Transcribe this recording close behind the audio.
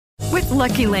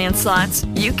Lucky Land Slots,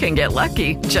 you can get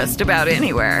lucky just about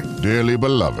anywhere. Dearly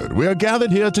beloved, we are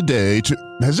gathered here today to...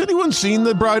 Has anyone seen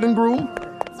the bride and groom?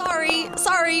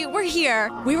 Sorry, we're here.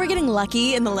 We were getting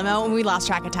lucky in the limo and we lost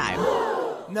track of time.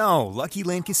 No, Lucky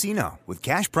Land Casino, with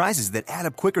cash prizes that add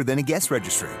up quicker than a guest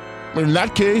registry. In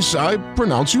that case, I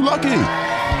pronounce you lucky.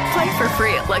 Play for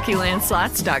free at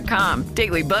LuckyLandSlots.com.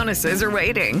 Daily bonuses are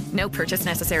waiting. No purchase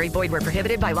necessary. Void where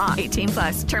prohibited by law.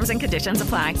 18+. Terms and conditions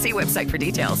apply. See website for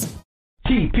details.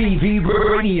 TPV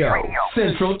Radio,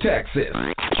 Central Texas.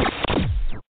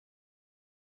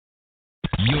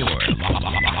 You're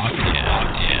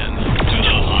locked in to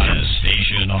the hottest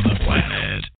station on the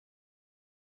planet.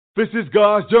 This is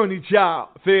God's Journey Child,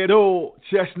 Fed Old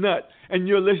Chestnut, and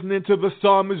you're listening to the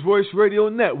Psalmist Voice Radio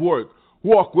Network.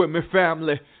 Walk with me,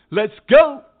 family. Let's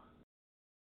go!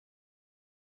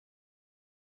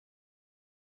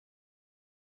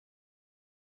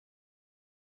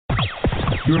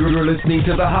 You're listening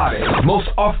to the hottest, most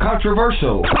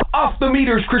off-controversial,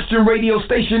 off-the-meters Christian radio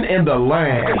station in the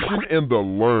land.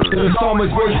 The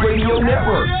Psalmist Voice Radio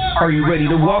Network. Are you ready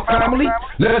to walk, family?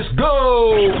 Let's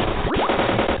go!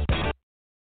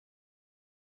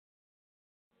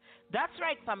 That's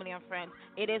right, family and friends.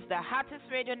 It is the hottest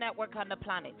radio network on the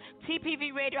planet.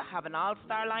 TPV Radio have an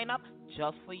all-star lineup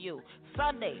just for you.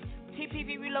 Sunday,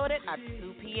 TPV Reloaded at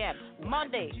 2 p.m.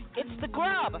 Monday, it's The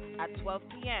Grub at 12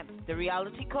 p.m. The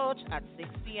Reality Coach at 6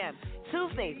 p.m.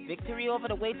 Tuesday, Victory Over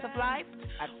the Weights of Life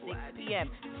at 6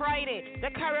 p.m. Friday,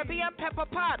 The Caribbean Pepper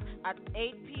Pot at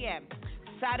 8 p.m.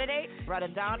 Saturday, Brother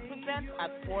Don presents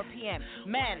at 4 p.m.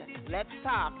 Men, Let's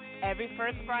Talk, every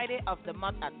first Friday of the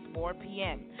month at 4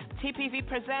 p.m. TPV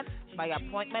presents by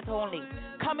appointment only.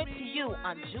 Coming to you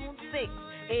on June 6th,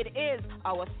 it is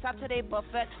our Saturday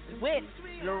buffet with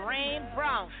Lorraine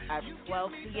Brown at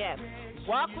 12 p.m.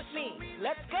 Walk with me.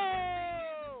 Let's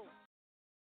go!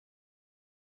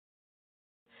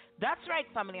 That's right,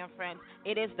 family and friends.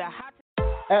 It is the hot.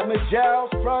 At Majal's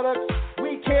Products,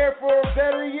 we care for a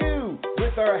better you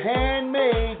with our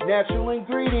handmade natural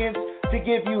ingredients to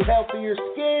give you healthier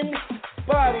skin,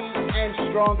 body, and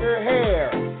stronger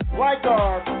hair. Like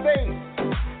our face,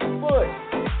 foot,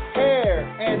 hair,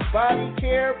 and body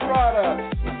care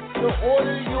products. To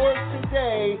order yours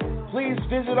today, please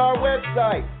visit our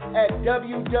website at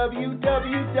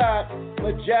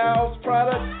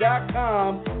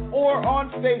www.majalsproducts.com or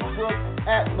on Facebook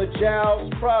at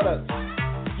Majal's Products.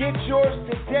 Get yours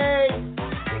today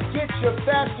to get your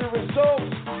faster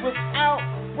results without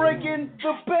breaking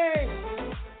the bank.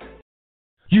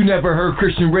 You never heard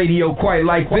Christian radio quite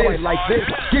like this.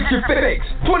 Get your fix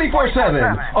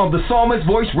 24/7 on the Psalmist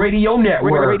Voice Radio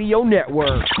Network.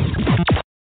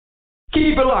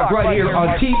 Keep it locked right here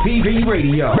on TPV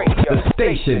Radio, the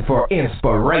station for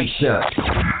inspiration.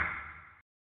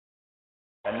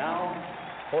 And now,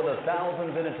 for the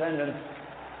thousands in attendance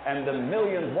and the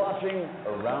millions watching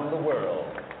around the world.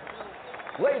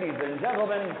 Ladies and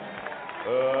gentlemen,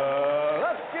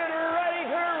 let's get ready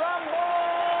to rumble!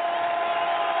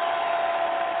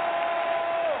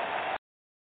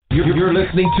 You're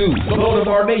listening to Lo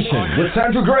Debar Nation with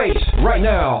Sandra Grace right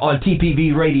now on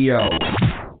TPV Radio.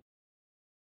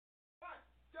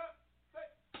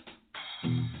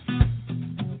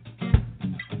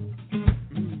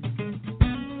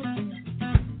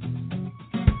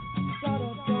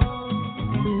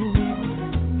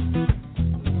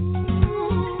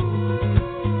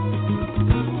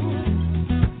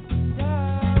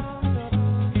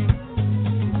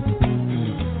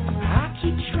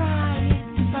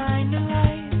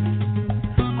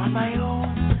 My own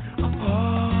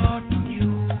apart from you.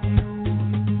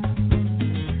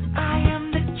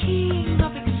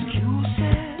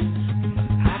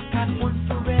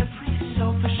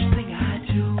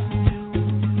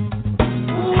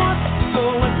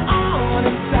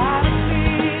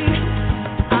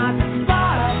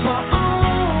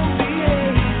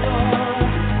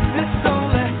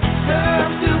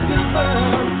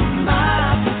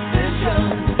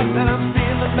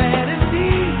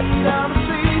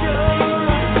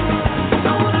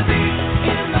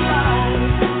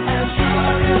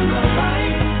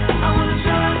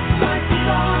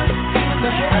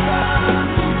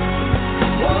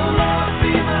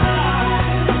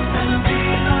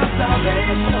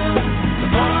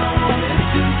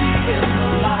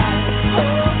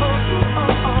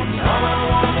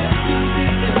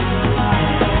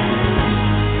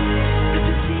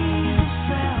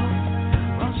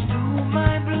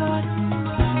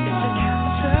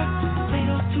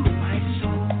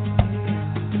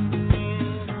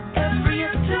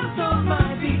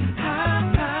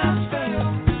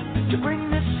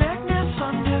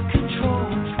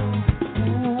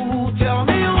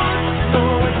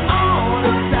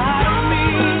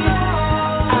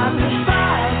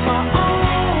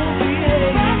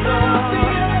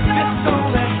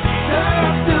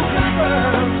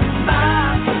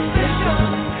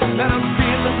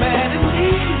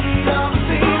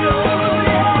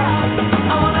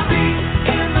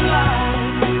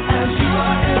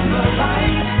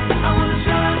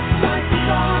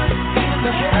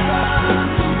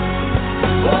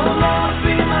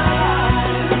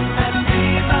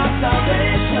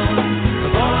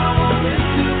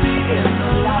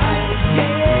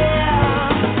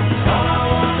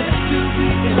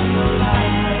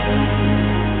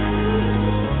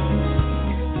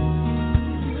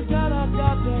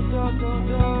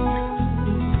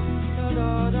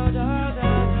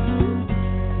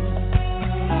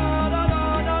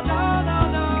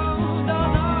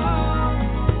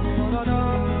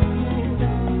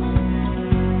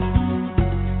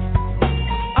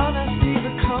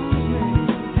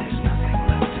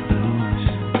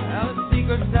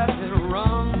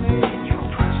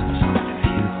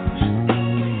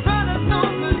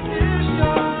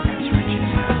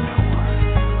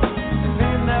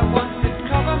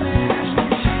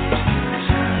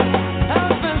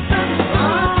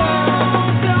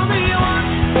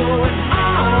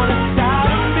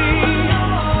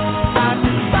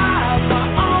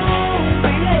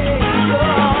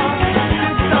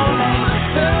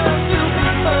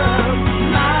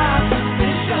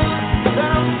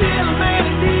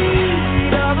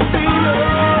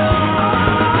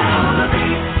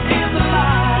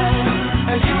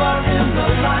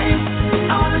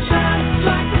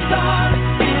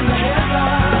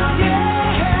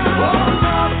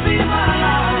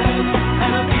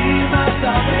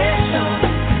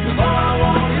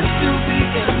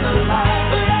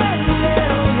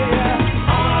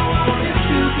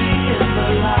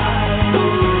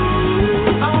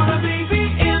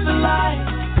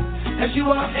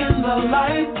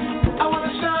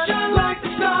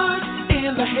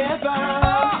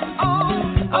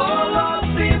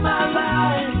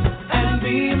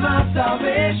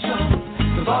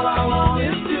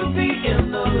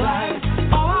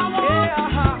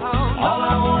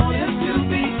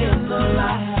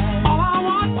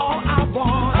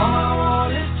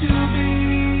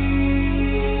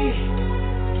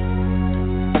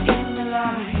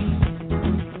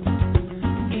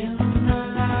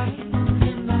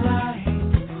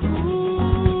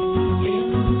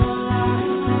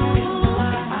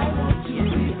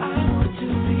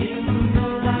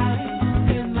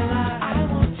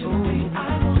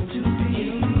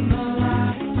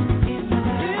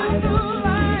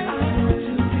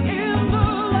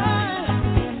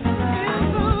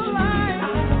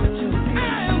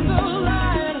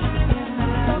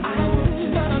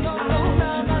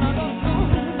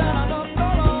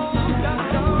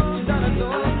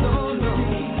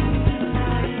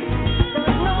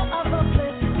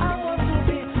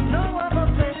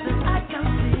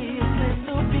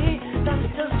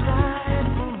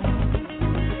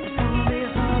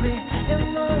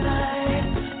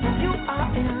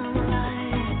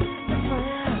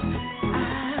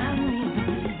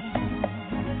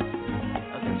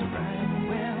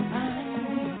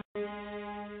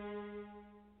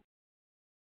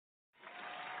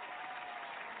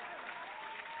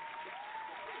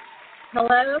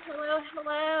 Hello, hello,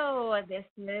 hello. This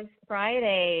is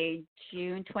Friday,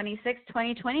 June 26,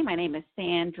 2020. My name is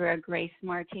Sandra Grace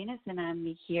Martinez, and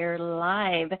I'm here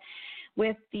live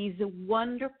with these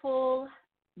wonderful,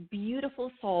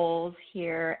 beautiful souls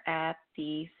here at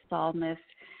the Psalmist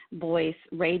Voice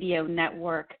Radio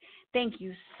Network. Thank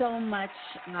you so much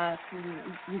for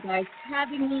you guys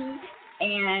having me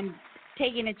and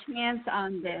taking a chance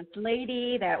on this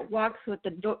lady that walks with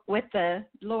the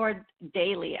Lord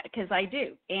daily, because I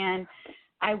do. And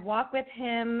I walk with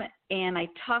him and I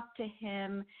talk to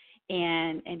him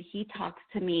and he talks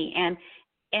to me. And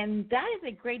that is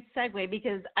a great segue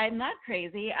because I'm not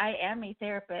crazy. I am a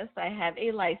therapist. I have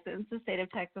a license. The state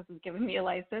of Texas has given me a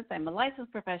license. I'm a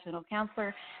licensed professional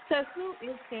counselor. So who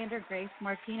is Sandra Grace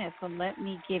Martinez? So let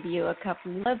me give you a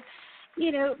couple of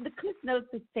the quick notes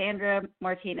of Sandra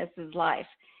Martinez's life.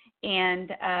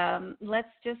 And let's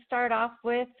just start off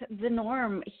with the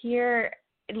norm here.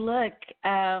 Look,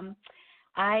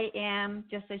 I am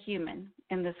just a human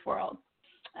in this world,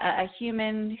 a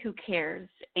human who cares.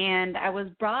 And I was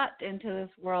brought into this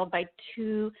world by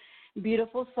two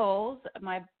beautiful souls.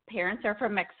 My parents are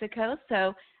from Mexico,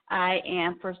 so I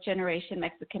am first-generation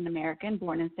Mexican-American,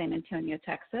 born in San Antonio,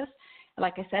 Texas.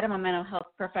 Like I said, I'm a mental health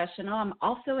professional. I'm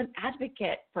also an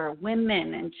advocate for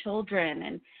women and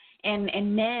children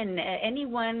and men,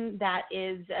 anyone that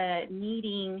is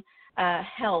needing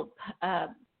help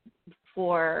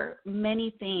for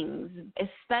many things,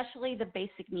 especially the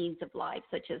basic needs of life,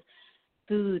 such as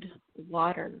food,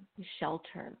 water,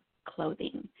 shelter,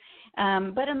 clothing.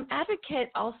 But I'm an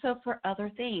advocate also for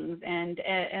other things, and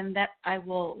that I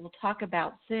will talk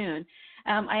about soon.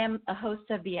 I am a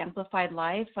host of The Amplified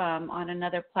Life on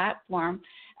another platform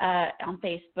on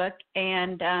Facebook.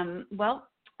 And, well,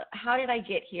 how did I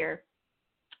get here?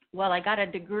 Well, I got a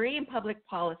degree in public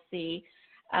policy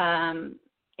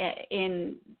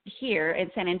in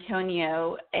San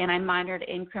Antonio, and I minored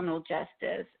in criminal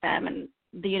justice. And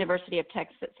the University of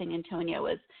Texas at San Antonio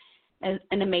was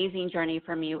an amazing journey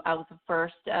for me. I was the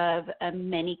first of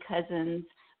many cousins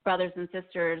brothers and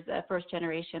sisters, first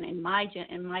generation in my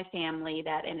family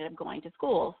that ended up going to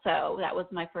school. So that was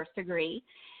my first degree.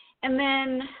 And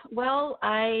then, well,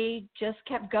 I just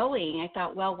kept going. I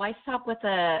thought, well, why stop with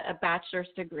a bachelor's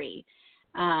degree?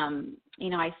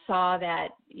 I saw that,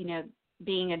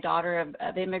 being a daughter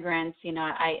of immigrants,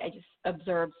 I just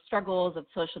observed struggles of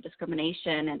social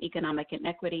discrimination and economic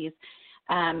inequities.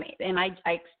 And I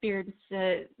experienced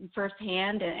it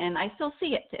firsthand, and I still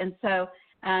see it. And so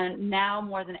now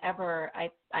more than ever,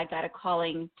 I got a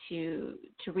calling to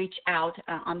reach out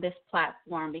on this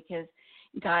platform, because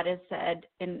God has said,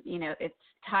 and it's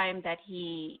time that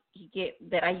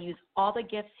that I use all the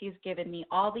gifts He's given me,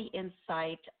 all the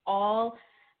insight, all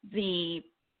the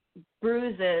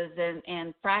bruises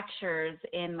and fractures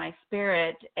in my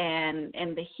spirit and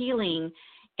the healing,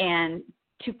 and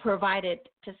to provide it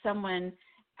to someone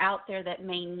out there that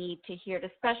may need to hear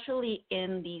it, especially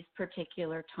in these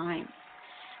particular times.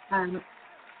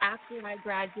 After I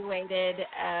graduated,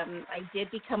 I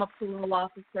did become a parole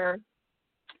officer,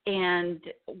 and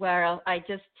I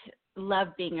just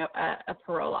love being a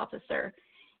parole officer.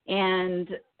 And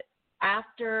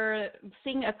after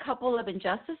seeing a couple of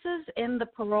injustices in the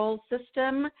parole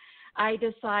system, I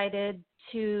decided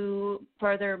to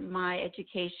further my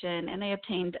education, and I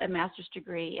obtained a master's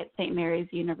degree at St. Mary's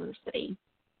University.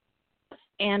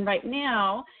 And right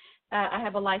now, I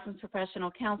have a licensed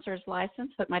professional counselor's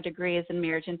license, but my degree is in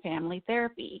marriage and family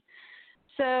therapy.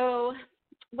 So,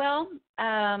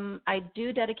 I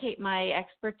do dedicate my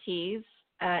expertise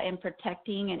in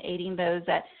protecting and aiding those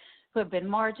who have been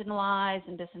marginalized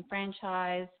and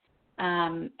disenfranchised,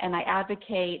 and I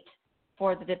advocate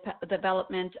for the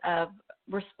development of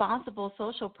responsible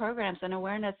social programs and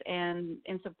awareness and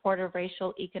in support of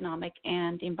racial, economic,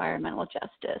 and environmental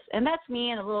justice. And that's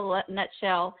me in a little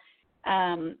nutshell.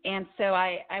 And so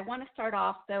I want to start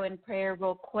off, though, in prayer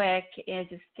real quick and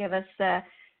just give us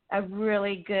a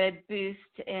really good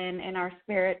boost in our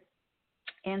spirit.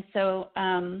 And so,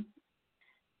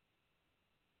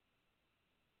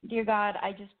 dear God,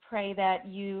 I just pray that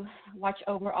you watch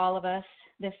over all of us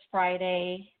this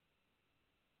Friday.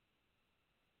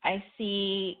 I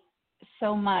see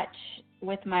so much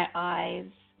with my eyes.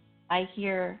 I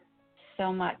hear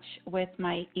so much with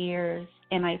my ears,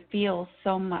 and I feel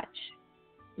so much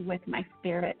with my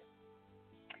spirit.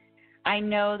 I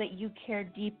know that you care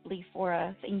deeply for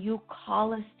us, and you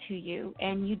call us to you,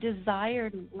 and you desire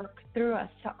to work through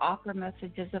us to offer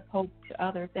messages of hope to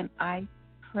others. And I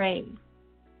pray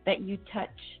that you touch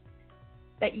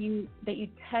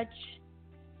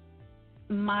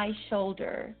my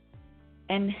shoulder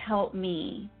and help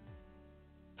me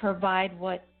provide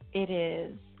what it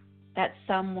is that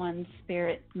someone's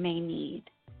spirit may need,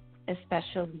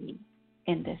 especially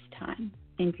in this time.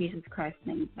 In Jesus Christ's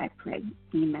name I pray.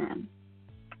 Amen.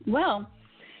 Well,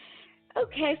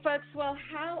 okay, folks. Well,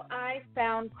 how I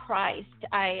found Christ.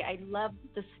 I love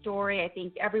the story. I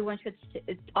think everyone should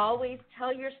always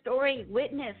tell your story.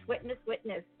 Witness.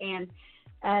 And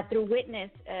through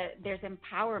witness, there's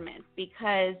empowerment,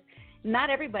 because not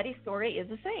everybody's story is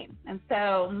the same. And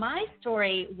so my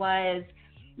story was,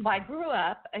 I grew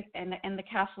up in the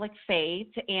Catholic faith,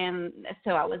 and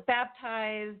so I was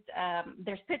baptized.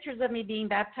 There's pictures of me being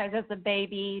baptized as a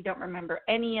baby. Don't remember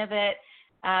any of it,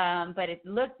 but it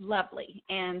looked lovely.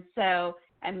 And so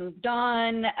I moved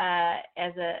on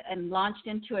and launched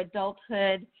into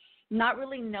adulthood, not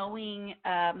really knowing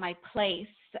my place.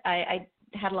 I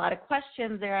had a lot of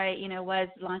questions there. I was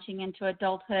launching into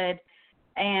adulthood,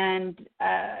 and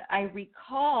I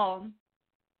recall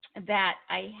that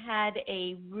I had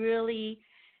a really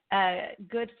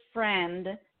good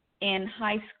friend in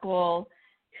high school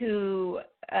who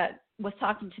was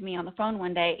talking to me on the phone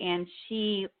one day, and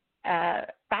she,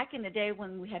 back in the day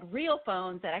when we had real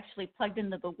phones that actually plugged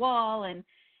into the wall, and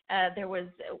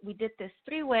we did this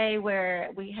three-way where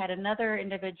we had another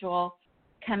individual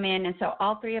come in, and so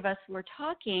all three of us were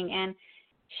talking, and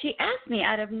she asked me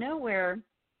out of nowhere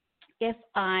if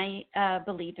I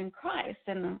believed in Christ,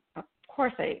 and of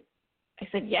course I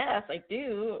said, yes, I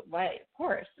do. Why, of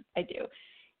course I do.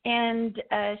 And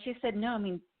she said,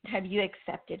 no, have you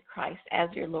accepted Christ as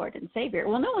your Lord and Savior?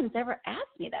 Well, no one's ever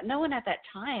asked me that. No one at that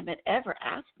time had ever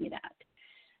asked me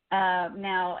that.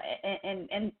 Now,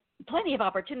 and plenty of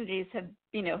opportunities have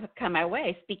come my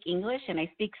way. I speak English and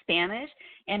I speak Spanish,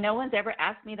 and no one's ever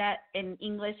asked me that in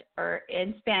English or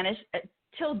in Spanish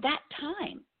till that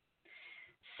time.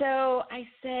 So I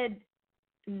said,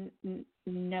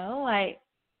 no, I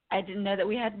didn't know that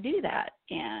we had to do that.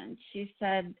 And she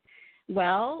said,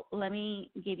 well, let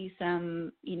me give you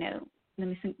some,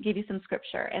 give you some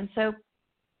scripture. And so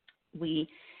we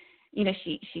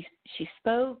she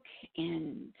spoke,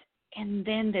 and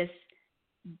then this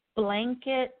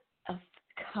blanket of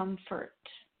comfort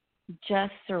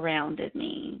just surrounded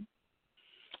me,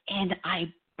 and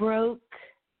I broke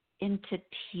into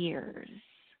tears.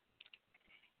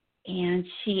 And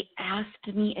she asked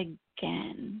me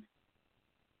again,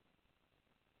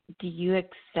 do you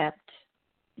accept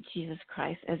Jesus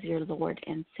Christ as your Lord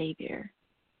and Savior?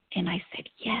 And I said,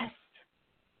 yes.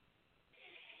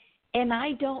 And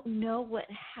I don't know what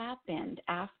happened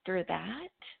after that.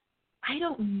 I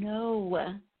don't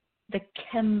know the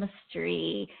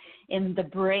chemistry in the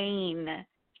brain.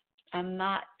 I'm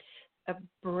not a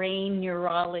brain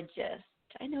neurologist.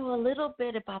 I know a little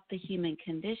bit about the human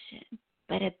condition.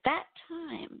 But at that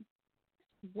time,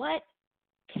 what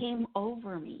came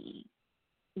over me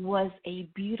was a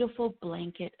beautiful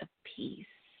blanket of peace.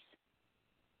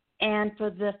 And for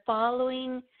the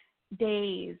following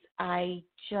days, I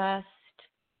just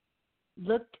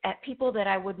looked at people that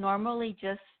I would normally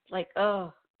just like,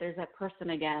 oh, there's that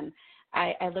person again.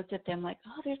 I looked at them like,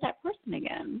 oh, there's that person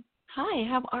again. Hi,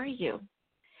 how are you?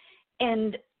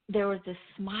 And there was a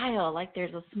smile, like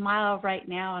there's a smile right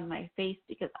now on my face,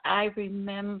 because I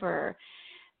remember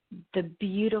the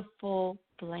beautiful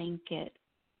blanket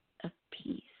of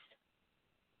peace.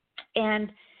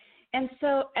 And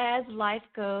so as life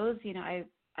goes, I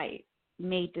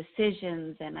made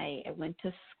decisions, and I went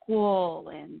to school,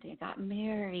 and I got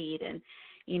married, and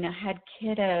had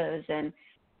kiddos, and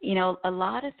a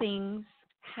lot of things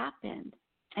happened.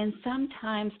 And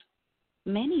sometimes,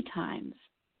 many times,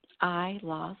 I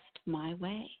lost my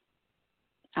way.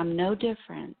 I'm no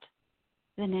different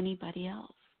than anybody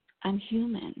else. I'm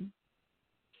human.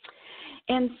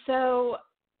 And so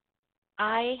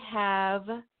I have,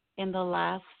 in the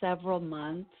last several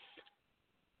months,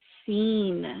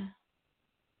 seen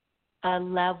a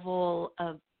level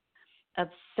of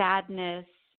sadness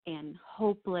and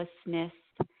hopelessness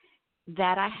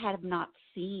that I had not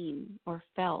seen or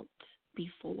felt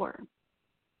before.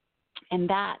 And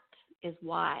that is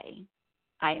why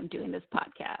I am doing this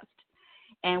podcast.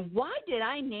 And why did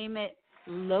I name it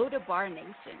Lo Debar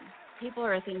Nation? People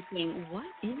are thinking, what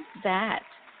is that?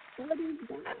 What is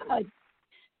that?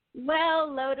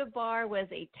 Well, Lo Debar was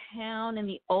a town in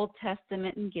the Old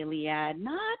Testament in Gilead,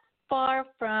 not far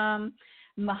from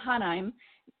Mahanaim,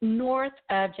 north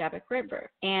of Jabbok River,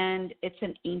 and it's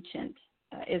in ancient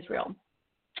Israel.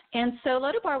 And so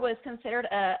Lo Debar was considered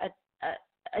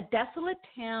a desolate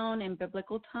town in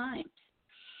biblical times,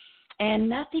 and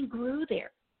nothing grew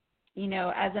there.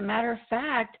 As a matter of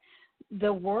fact,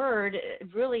 the word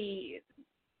really,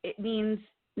 it means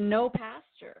no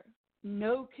pasture,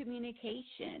 no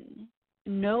communication,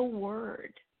 no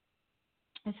word.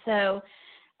 And so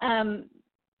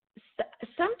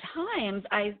sometimes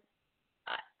I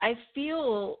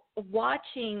feel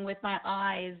watching with my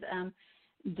eyes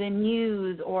the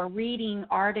news or reading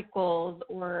articles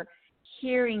or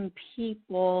hearing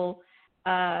people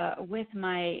with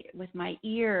my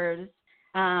ears,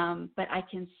 but I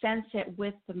can sense it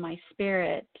with my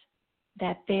spirit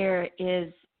that there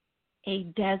is a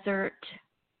desert,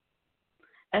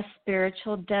 a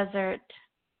spiritual desert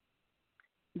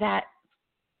that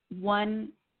one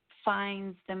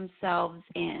finds themselves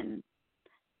in.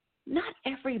 Not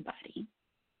everybody,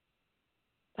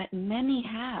 but many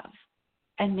have,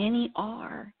 and many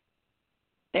are.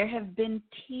 There have been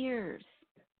tears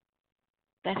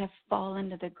that have fallen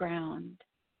to the ground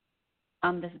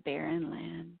on this barren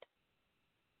land.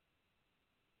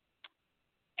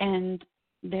 And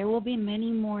there will be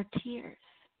many more tears.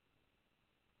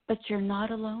 But you're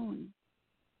not alone.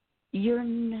 You're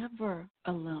never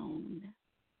alone.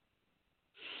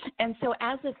 And so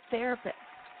as a therapist,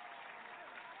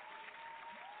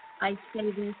 I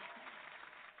say this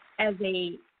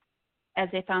as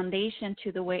a foundation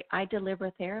to the way I deliver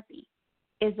therapy,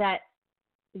 is that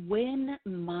when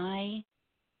my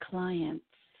clients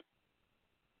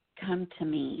come to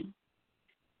me,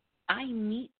 I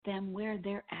meet them where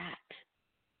they're at.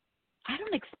 I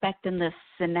don't expect them to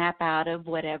snap out of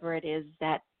whatever it is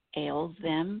that ails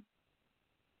them.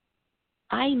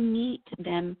 I meet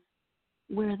them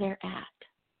where they're at,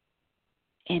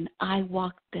 and I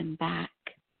walk them back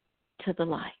to the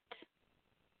light.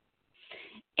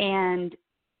 And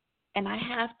I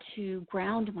have to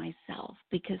ground myself,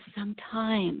 because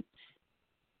sometimes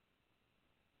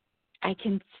I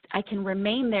can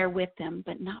remain there with them,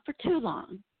 but not for too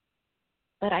long.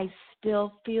 But I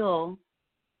still feel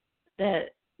the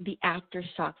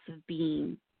aftershocks of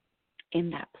being in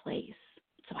that place.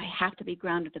 So I have to be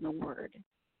grounded in the Word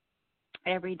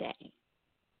every day.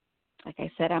 Like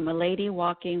I said, I'm a lady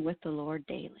walking with the Lord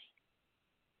daily.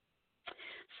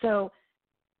 So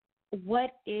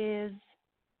what is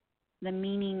the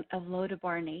meaning of Lo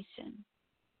Debar Nation?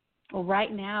 Well,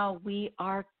 right now we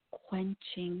are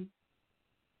quenching.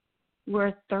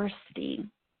 We're thirsty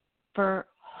for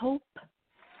hope.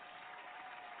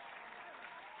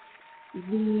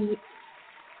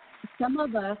 Some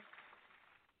of us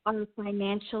are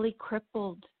financially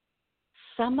crippled.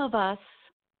 Some of us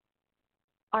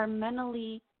are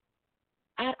mentally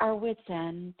at our wits'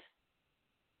 end.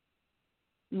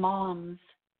 Moms,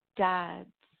 dads,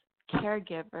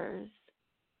 caregivers,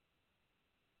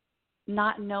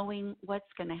 not knowing what's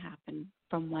going to happen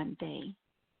from one day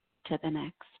to the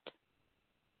next.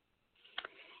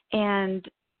 And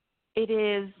it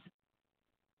is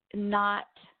not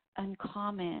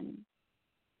uncommon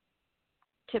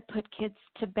to put kids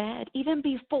to bed, even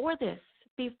before this,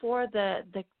 before the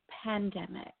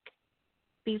pandemic,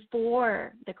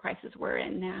 before the crisis we're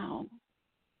in now.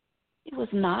 It was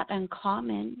not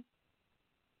uncommon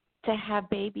to have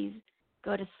babies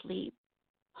go to sleep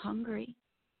hungry,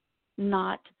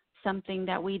 not something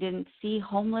that we didn't see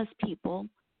homeless people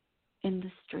in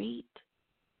the street.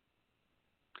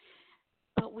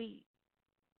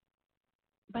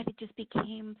 But it just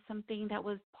became something that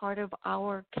was part of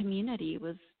our community.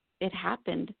 It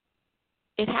happened.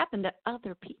 It happened to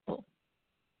other people.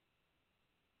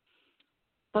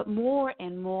 But more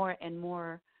and more and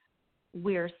more,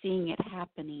 we're seeing it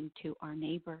happening to our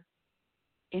neighbor,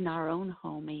 in our own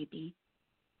home maybe,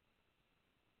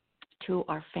 to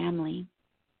our family.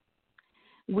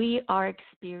 We are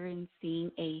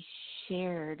experiencing a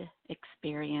shared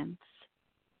experience.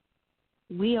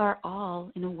 We are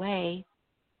all, in a way,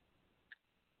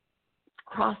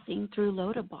 crossing through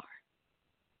Lo Debar.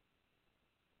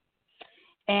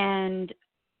 And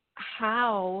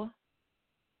how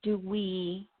do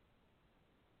we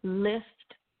lift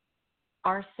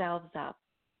ourselves up?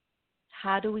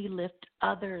 How do we lift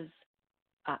others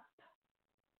up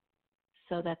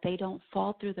so that they don't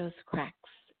fall through those cracks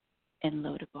in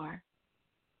Lo Debar?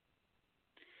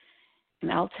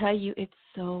 And I'll tell you, it's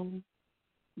so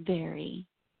very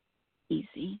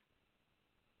easy.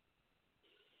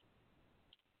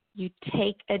 You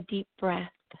take a deep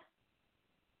breath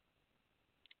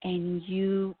and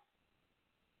you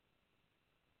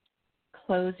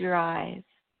close your eyes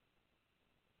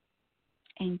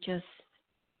and just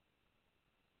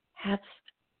have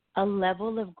a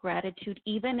level of gratitude,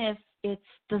 even if it's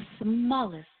the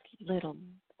smallest little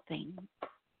thing,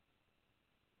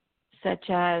 such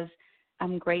as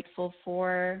I'm grateful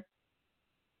for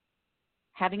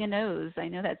having a nose. I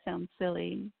know that sounds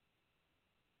silly,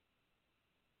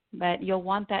 but you'll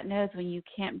want that nose when you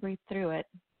can't breathe through it.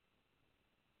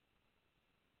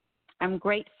 I'm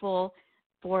grateful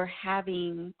for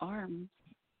having arms.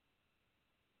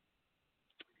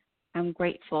 I'm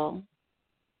grateful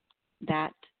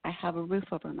that I have a roof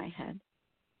over my head.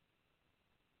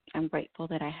 I'm grateful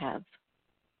that I have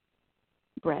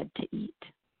bread to eat.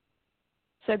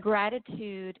 So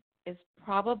gratitude is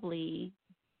probably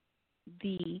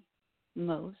the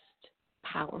most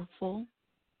powerful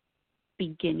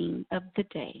beginning of the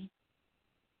day.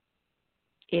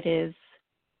 It is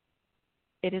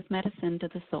medicine to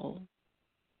the soul.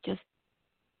 Just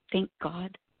thank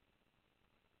God,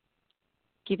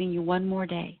 giving you one more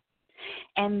day.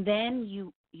 And then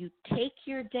you take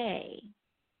your day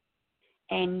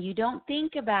and you don't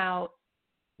think about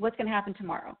what's going to happen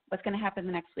tomorrow, what's going to happen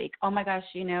the next week. Oh my gosh,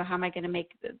 how am I going to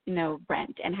make,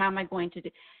 rent, and how am I going to do?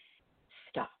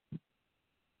 Stop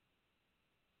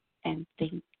and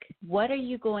think. What are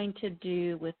you going to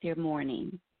do with your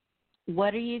morning?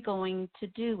 What are you going to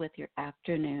do with your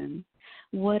afternoon?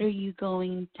 What are you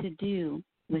going to do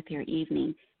with your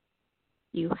evening?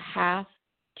 You have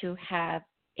to have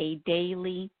a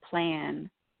daily plan,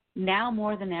 now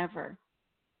more than ever.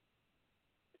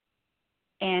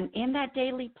 And in that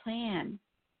daily plan,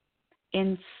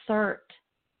 insert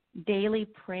daily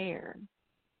prayer,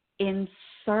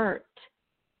 insert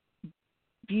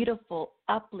beautiful,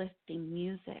 uplifting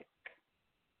music,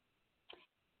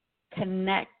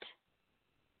 connect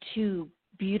to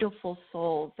beautiful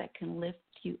souls that can lift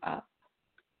you up.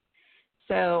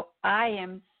 So I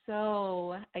am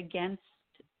so against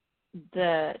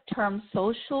the term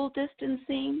social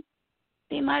distancing.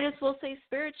 They might as well say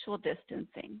spiritual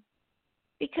distancing,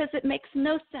 because it makes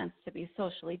no sense to be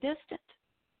socially distant.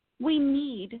 We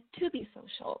need to be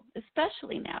social,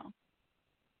 especially now.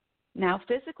 Now,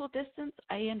 physical distance,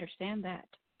 I understand that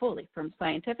fully. From a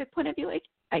scientific point of view,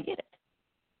 I get it.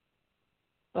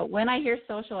 But when I hear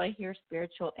social, I hear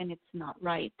spiritual, and it's not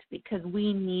right, because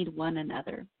we need one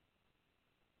another.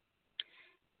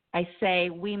 I say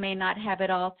we may not have it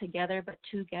all together, but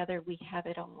together we have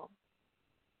it all.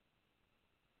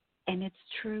 And it's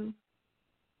true.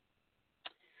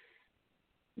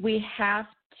 We have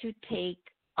to take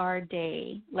our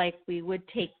day like we would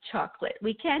take chocolate.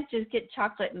 We can't just get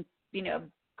chocolate and,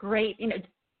 great,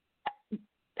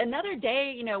 another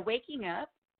day, waking up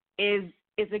is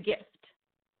a gift.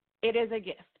 It is a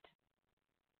gift.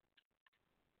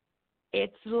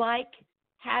 It's like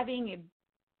having a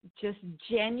just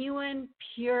genuine,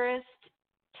 purest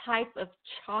type of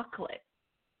chocolate.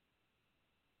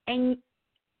 And,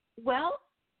 well,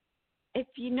 if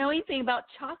you know anything about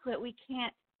chocolate, we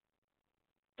can't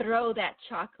throw that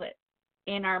chocolate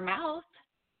in our mouth.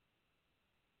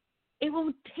 It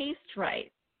won't taste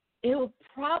right. It will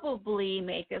probably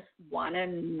make us want to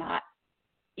not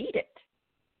eat it.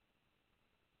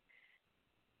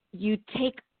 You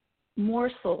take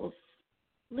morsels,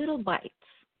 little bites,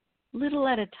 little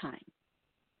at a time,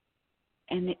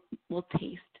 and it will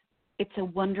taste. It's a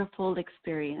wonderful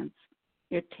experience.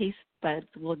 Your taste buds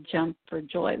will jump for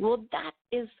joy. Well, that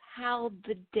is how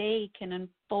the day can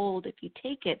unfold if you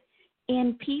take it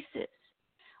in pieces.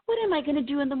 What am I going to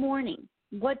do in the morning?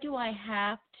 What do I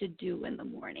have to do in the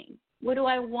morning? What do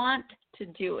I want to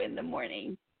do in the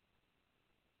morning?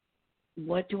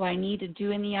 What do I need to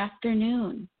do in the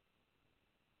afternoon?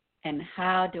 And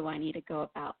how do I need to go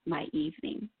about my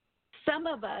evening? Some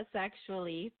of us,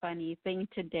 actually, funny thing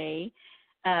today,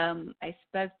 I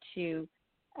spoke to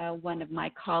one of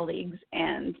my colleagues,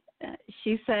 and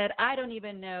she said, I don't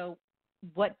even know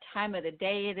what time of the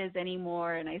day it is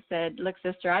anymore. And I said, look,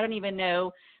 sister, I don't even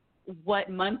know what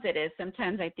month it is.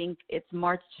 Sometimes I think it's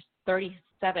March 37th.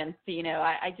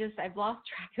 I've lost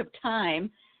track of time,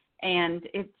 and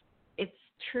it's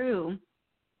true.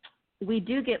 We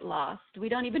do get lost. We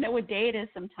don't even know what day it is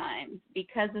sometimes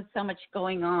because there's so much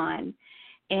going on.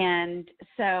 And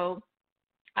so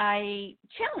I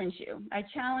challenge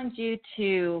you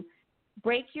to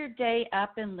break your day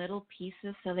up in little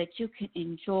pieces so that you can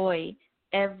enjoy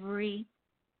every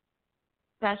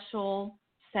special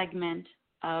segment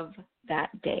of that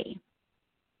day.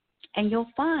 And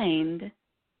you'll find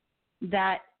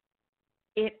that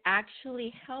it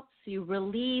actually helps you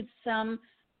relieve some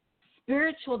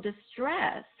spiritual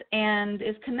distress and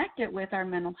is connected with our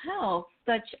mental health,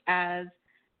 such as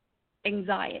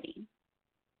anxiety.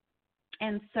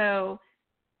 And so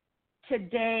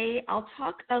today I'll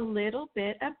talk a little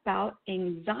bit about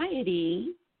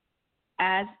anxiety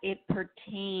as it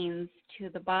pertains to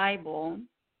the Bible,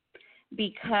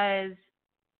 because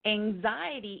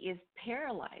anxiety is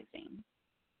paralyzing.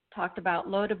 Talked about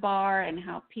Lo Debar and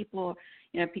how people,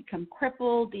 become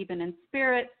crippled even in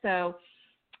spirit. So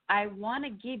I want to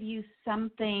give you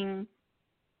something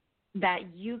that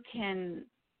you can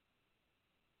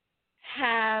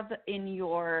have in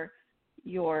your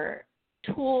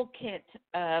toolkit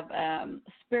of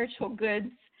spiritual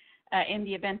goods in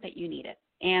the event that you need it.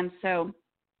 And so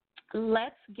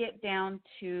let's get down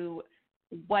to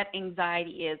what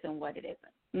anxiety is and what it isn't.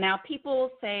 Now, people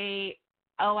say,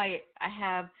 oh, I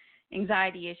have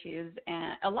anxiety issues,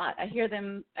 and a lot. I've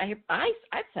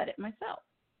said it myself.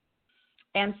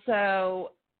 And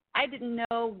so I didn't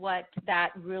know what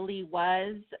that really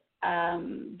was.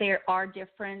 There are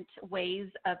different ways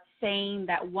of saying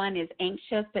that one is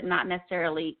anxious but not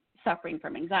necessarily suffering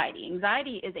from anxiety.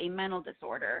 Anxiety is a mental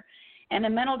disorder. And a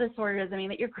mental disorder doesn't mean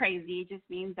that you're crazy. It just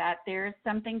means that there's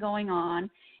something going on,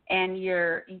 and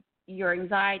your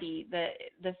anxiety,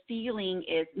 the feeling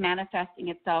is manifesting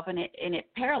itself, and it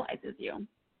paralyzes you.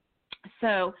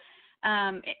 So,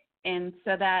 and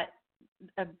so that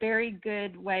a very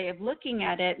good way of looking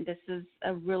at it. This is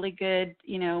a really good,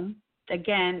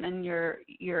 again, in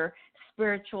your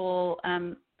spiritual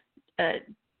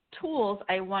tools.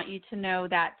 I want you to know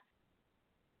that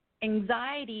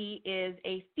anxiety is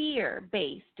a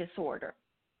fear-based disorder.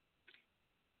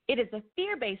 It is a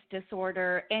fear-based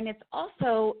disorder, and it's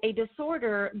also a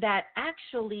disorder that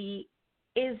actually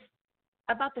is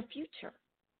about the future.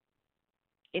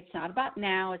 It's not about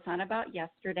now. It's not about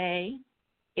yesterday.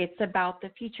 It's about the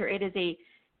future. It is a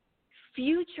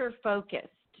future-focused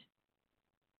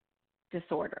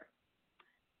disorder.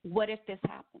 What if this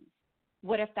happens?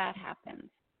 What if that happens?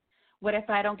 What if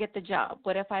I don't get the job?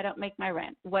 What if I don't make my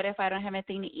rent? What if I don't have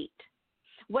anything to eat?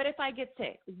 What if I get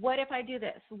sick? What if I do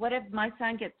this? What if my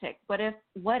son gets sick? What if?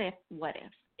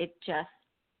 It just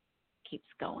keeps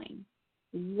going.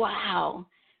 Wow.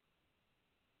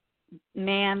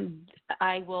 Man,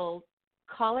 I will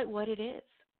call it what it is.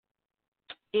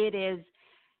 It is,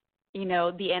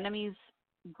 the enemy's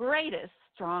greatest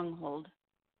stronghold,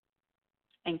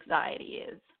 anxiety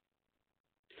is.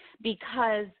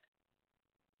 Because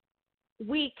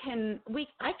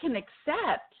I can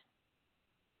accept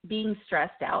being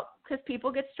stressed out because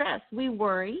people get stressed. We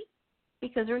worry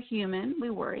because we're human. We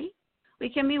worry. We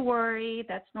can be worried.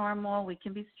 That's normal. We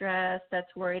can be stressed.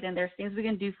 That's worried. And there's things we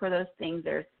can do for those things.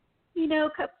 There's,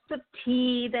 cups of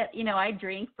tea that, I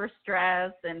drink for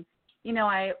stress. And,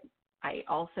 I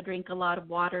also drink a lot of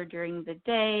water during the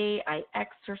day. I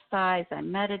exercise. I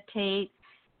meditate.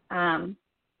 But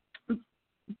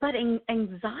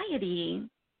anxiety,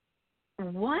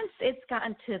 once it's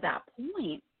gotten to that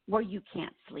point where you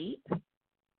can't sleep,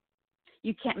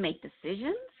 you can't make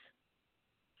decisions,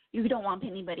 you don't want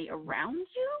anybody around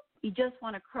you, you just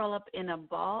want to curl up in a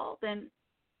ball, and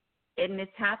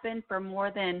it's happened for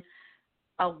more than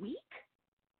a week,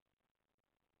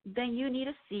 then you need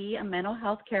to see a mental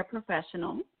health care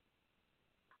professional,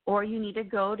 or you need to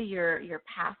go to your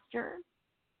pastor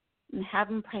and have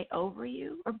him pray over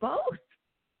you, or both.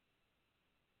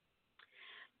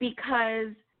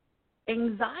 Because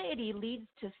anxiety leads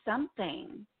to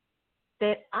something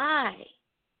that I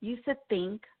used to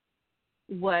think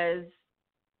was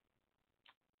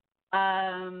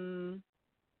a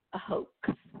hoax,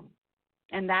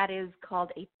 and that is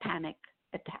called a panic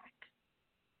attack.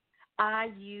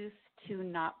 I used to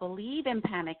not believe in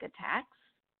panic attacks.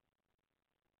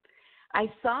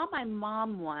 I saw my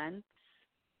mom once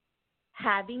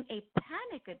having a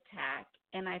panic attack,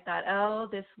 and I thought, oh,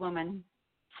 this woman,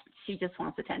 she just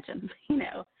wants attention,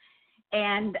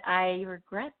 And I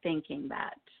regret thinking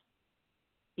that,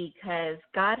 because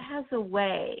God has a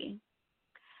way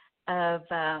of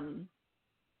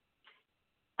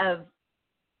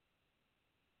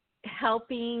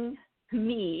helping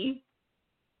me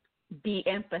be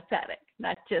empathetic,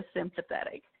 not just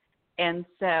sympathetic. And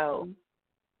so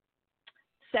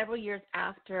several years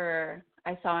after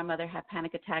I saw my mother have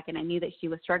panic attack, and I knew that she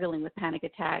was struggling with panic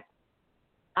attack,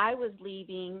 I was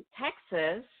leaving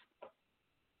Texas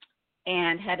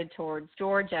and headed towards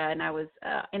Georgia, and I was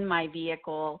in my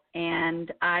vehicle,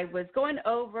 and I was going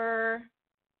over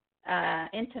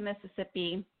into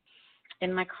Mississippi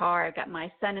in my car. I got my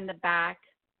son in the back,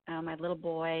 my little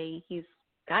boy. He's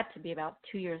got to be about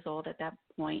 2 years old at that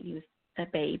point. He was a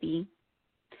baby.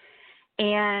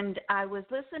 And I was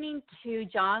listening to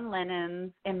John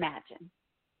Lennon's Imagine.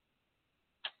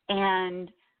 And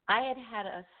I had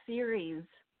a series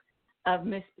of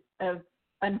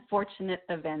unfortunate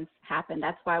events happen.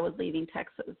 That's why I was leaving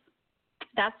Texas.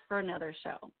 That's for another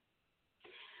show.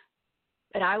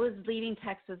 But I was leaving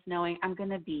Texas knowing I'm going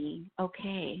to be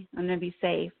okay. I'm going to be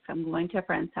safe. I'm going to a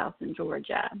friend's house in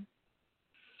Georgia.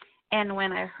 And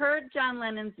when I heard John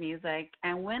Lennon's music,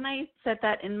 and when I said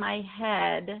that in my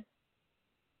head,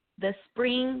 the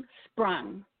spring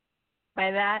sprung.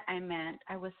 By that I meant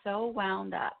I was so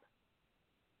wound up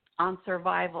on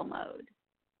survival mode,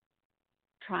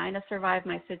 trying to survive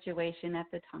my situation at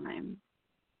the time,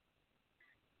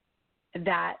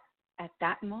 that at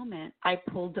that moment I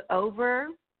pulled over.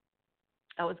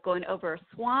 I was going over a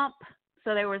swamp,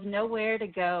 so there was nowhere to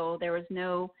go. There was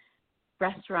no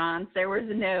restaurants. There was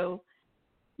no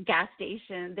gas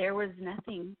station. There was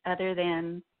nothing other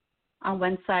than on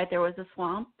one side there was a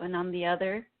swamp, and on the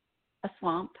other a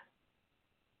swamp.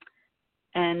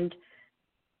 And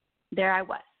there I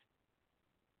was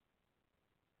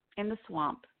in the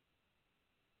swamp,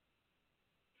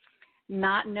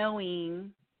 not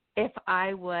knowing if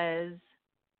I was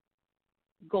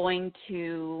going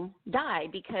to die,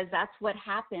 because that's what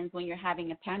happens when you're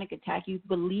having a panic attack. You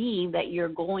believe that you're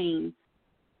going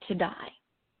to die.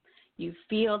 You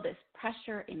feel this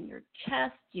pressure in your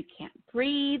chest. You can't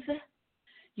breathe.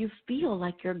 You feel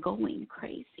like you're going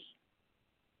crazy.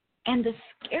 And the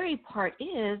scary part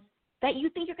is that you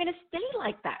think you're going to stay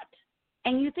like that.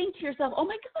 And you think to yourself, oh,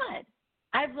 my God,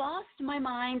 I've lost my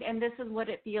mind, and this is what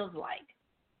it feels like.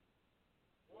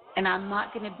 And I'm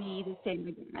not going to be the same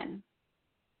again.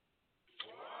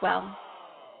 Well,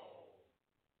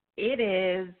 it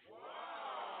is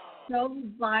so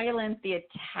violent, the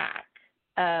attack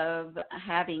of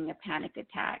having a panic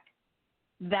attack,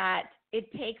 that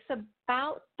it takes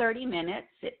about 30 minutes.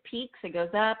 It peaks, it goes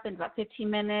up in about 15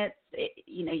 minutes.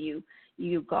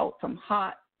 You go from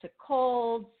hot to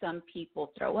cold. Some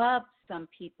people throw up. Some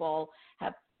people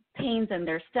have pains in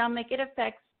their stomach. It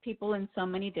affects people in so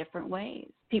many different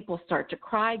ways. People start to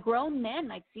cry. Grown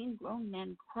men, I've seen grown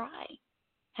men cry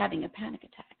having a panic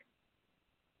attack.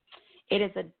 It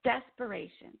is a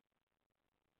desperation.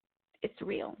 It's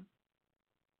real,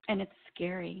 and it's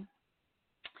scary.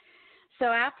 So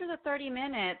after the 30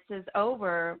 minutes is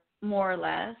over, more or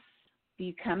less,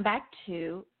 you come back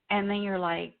to, and then you're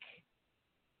like,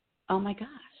 oh my gosh,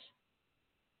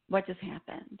 what just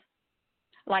happened?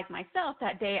 like myself,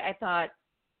 that day I thought,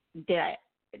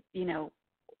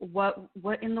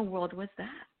 what in the world was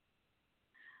that?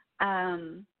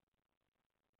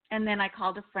 And then I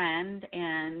called a friend,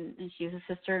 and she's a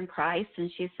sister in Christ,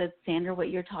 and she said, Sandra, what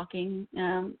you're talking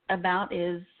about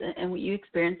is, and what you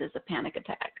experience is a panic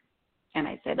attack. And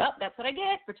I said, oh, that's what I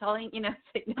get for telling,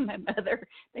 saying to my mother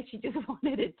that she just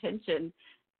wanted attention.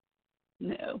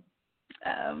 No.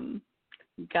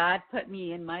 God put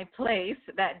me in my place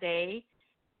that day,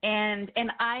 and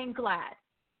I am glad.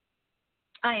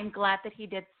 I am glad that he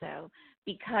did so,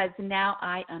 because now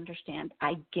I understand.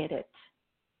 I get it.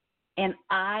 And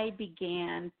I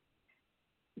began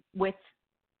with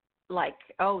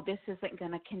this isn't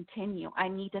going to continue. I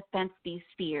need to fence these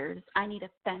fears.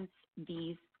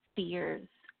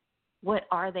 What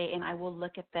are they? And I will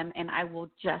look at them, and I will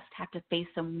just have to face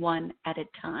them one at a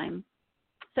time.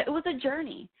 So it was a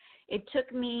journey. It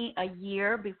took me a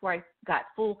year before I got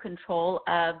full control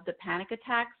of the panic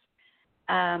attacks.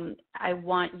 I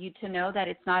want you to know that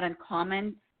it's not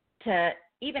uncommon to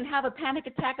even have a panic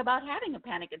attack about having a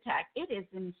panic attack. It is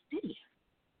insidious.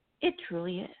 It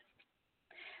truly is.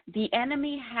 The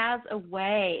enemy has a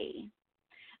way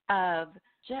of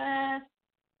just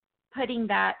putting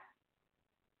that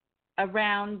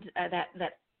around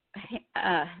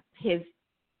his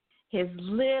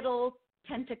little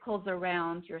tentacles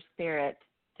around your spirit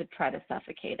to try to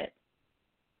suffocate it.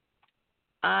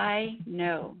 I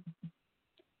know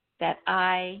that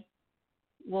I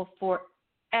will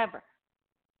forever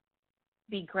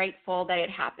be grateful that it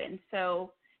happened.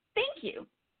 So thank you.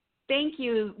 Thank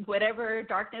you, whatever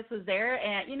darkness was there.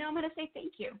 And, I'm going to say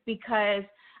thank you, because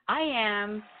I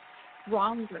am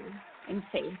stronger in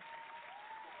faith.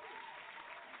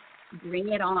 Bring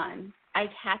it on. I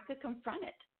had to confront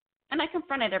it. And I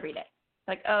confront it every day.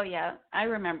 Like, oh, yeah, I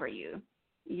remember you.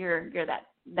 You're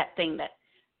that thing that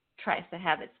tries to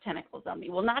have its tentacles on me.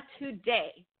 Well, not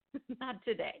today. Not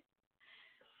today.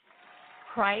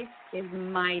 Christ is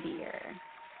mightier,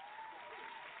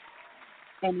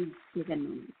 and he's given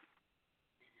me.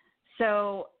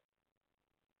 So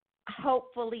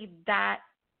hopefully that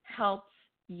helps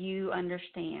you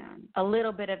understand a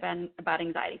little bit about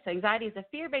anxiety. So anxiety is a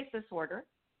fear-based disorder.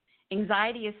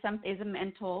 Anxiety is a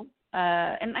mental,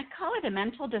 and I call it a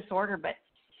mental disorder, but,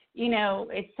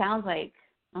 it sounds like,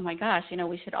 oh my gosh,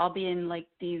 we should all be in like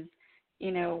these,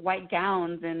 white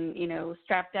gowns and,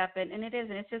 strapped up, and it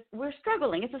isn't. It's just, we're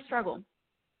struggling. It's a struggle.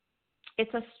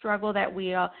 It's a struggle that we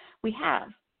have,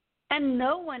 and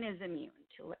no one is immune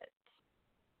to it.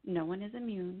 No one is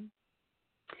immune.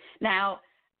 Now,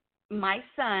 my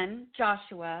son,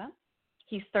 Joshua,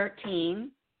 he's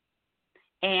 13,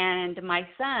 and my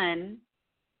son,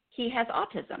 he has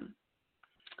autism.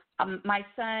 My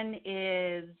son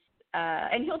is,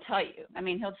 and he'll tell you,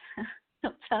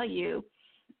 he'll tell you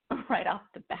right off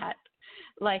the bat,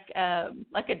 like a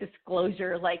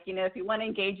disclosure, if you want to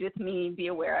engage with me, be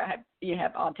aware you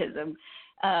have autism.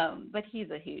 But he's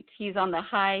a hoot. He's on the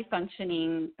high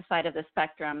functioning side of the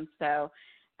spectrum, so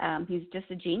he's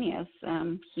just a genius.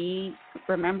 He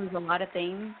remembers a lot of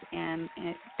things, and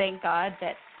thank God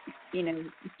that,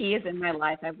 he is in my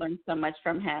life. I've learned so much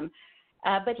from him.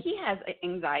 But he has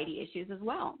anxiety issues as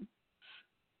well.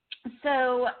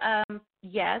 So,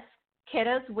 yes,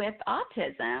 kiddos with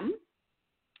autism,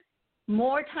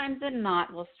 more times than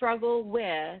not, will struggle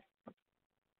with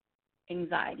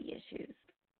anxiety issues.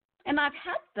 And I've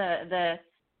had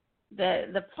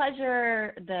the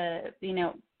pleasure,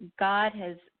 God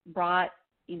has brought,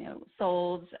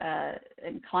 souls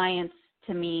and clients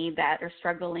to me that are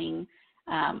struggling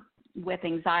with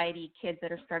anxiety, kids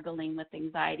that are struggling with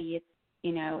anxiety,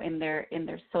 in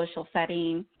their social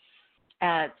setting.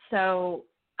 So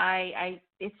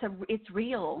it's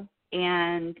real,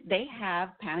 and they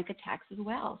have panic attacks as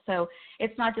well. So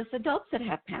it's not just adults that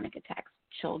have panic attacks.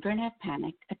 Children have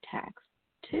panic attacks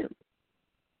too.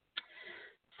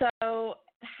 So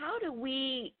how do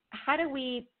we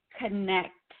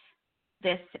connect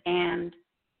this and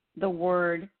the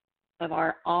word of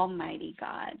our Almighty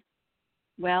God?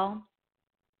 Well,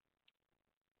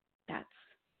 that's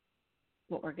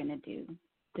what we're going to do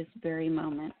this very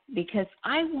moment, because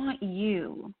I want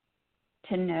you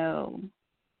to know,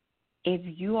 if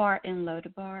you are in Lo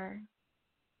Debar,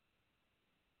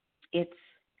 it's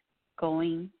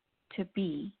going to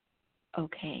be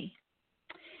okay.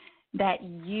 That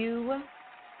you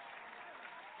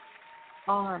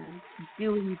are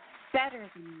doing better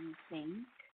than you think.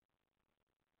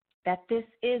 That this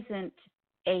isn't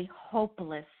a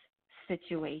hopeless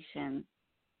situation.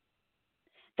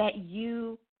 That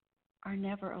you are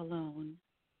never alone.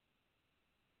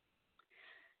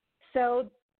 So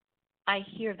I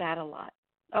hear that a lot.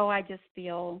 Oh, I just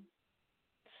feel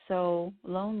so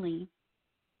lonely.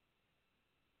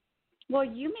 Well,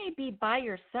 you may be by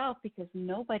yourself because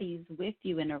nobody's with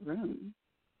you in a room,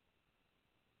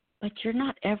 but you're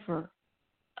not ever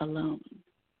alone.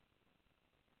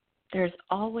 There's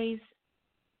always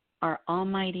our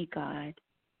Almighty God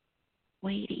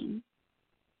waiting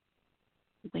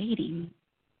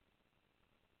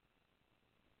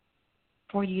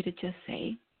for you to just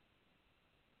say,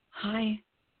 hi,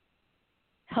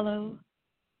 hello,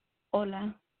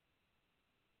 hola.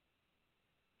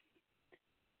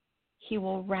 He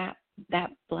will wrap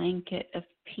that blanket of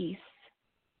peace.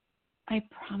 I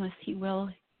promise he will.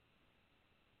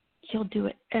 He'll do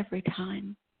it every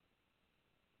time.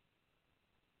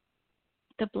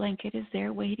 The blanket is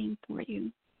there waiting for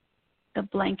you. The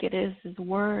blanket is his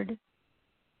word.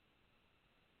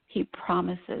 He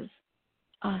promises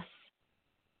us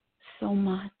so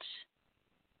much.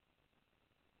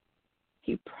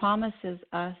 He promises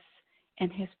us,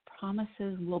 and his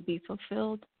promises will be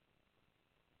fulfilled.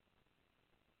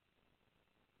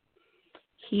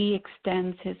 He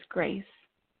extends his grace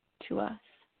to us.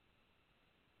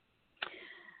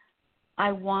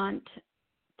 I want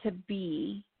to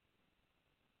be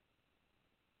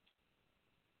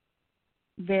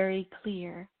very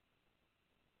clear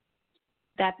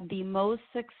that the most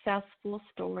successful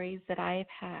stories that I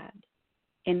have had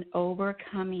in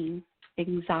overcoming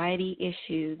anxiety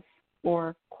issues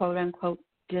or quote-unquote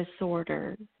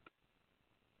disorders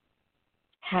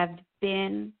have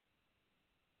been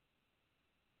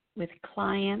with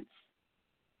clients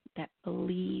that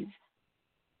believe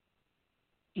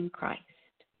in Christ.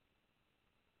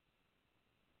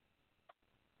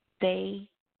 They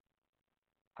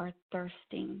are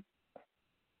thirsting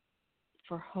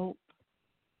for hope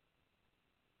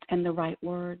and the right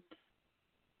words.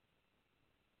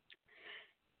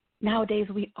 Nowadays,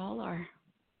 we all are.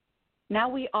 Now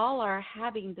we all are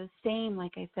having the same,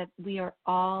 like I said, we are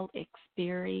all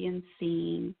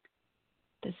experiencing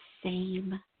the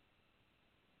same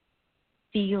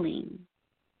feeling,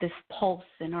 this pulse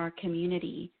in our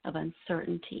community of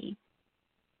uncertainty.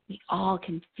 We all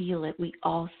can feel it. We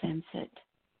all sense it.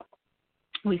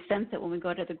 We sense it when we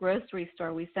go to the grocery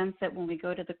store. We sense it when we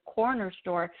go to the corner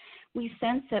store. We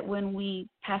sense it when we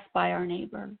pass by our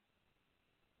neighbor.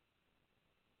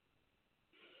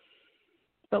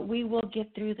 But we will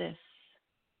get through this.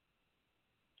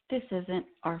 This isn't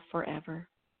our forever.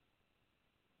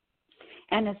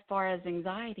 And as far as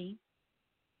anxiety,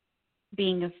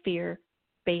 being a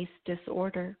fear-based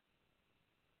disorder,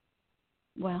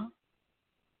 well,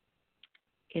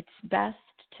 it's best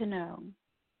to know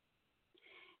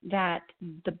that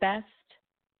the best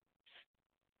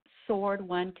sword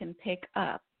one can pick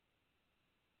up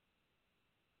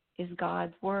is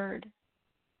God's word.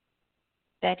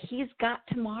 That he's got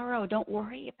tomorrow. Don't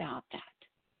worry about that.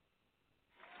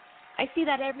 I see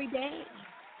that every day.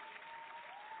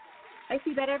 I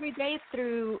see that every day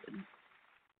through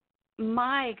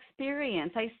my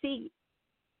experience. I see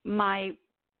my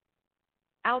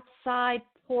outside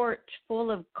porch full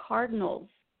of cardinals,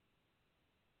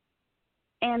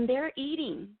 and they're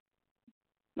eating.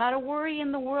 Not a worry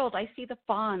in the world. I see the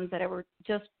fawns that were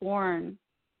just born,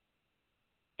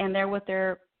 and they're with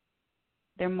their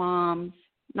moms.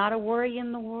 Not a worry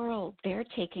in the world. They're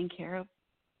taken care of.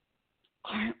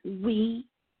 Aren't we?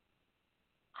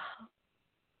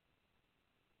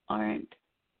 Aren't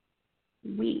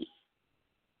we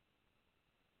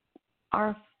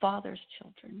our Father's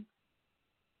children?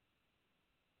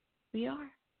 We are.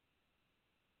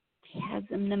 He has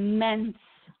an immense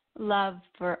love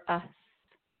for us.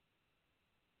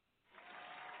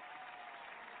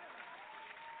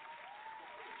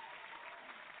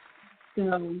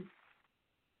 So,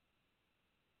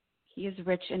 he is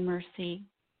rich in mercy.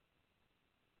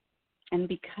 And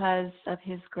because of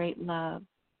his great love,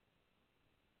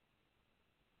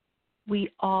 we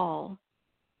all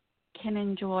can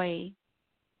enjoy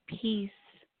peace.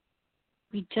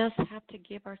 We just have to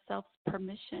give ourselves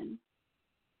permission.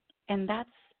 And that's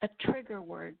a trigger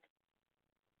word,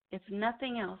 if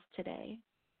nothing else today.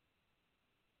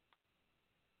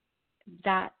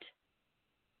 That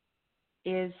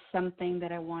is something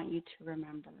that I want you to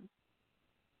remember.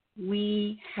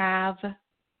 We have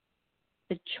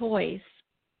the choice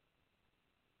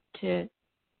to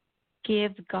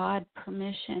give God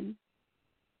permission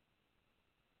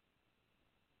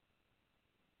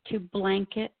to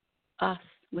blanket us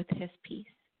with his peace.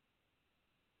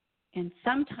 And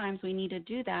sometimes we need to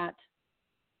do that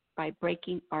by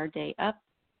breaking our day up,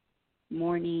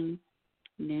 morning,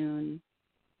 noon,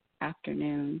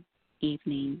 afternoon,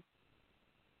 evening,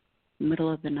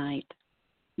 middle of the night,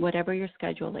 whatever your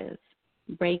schedule is,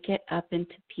 break it up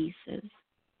into pieces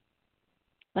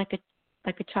like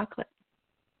a chocolate.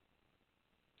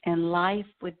 And life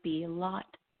would be a lot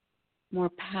more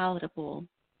palatable,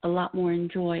 a lot more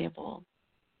enjoyable.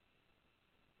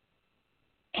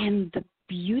 And the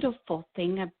beautiful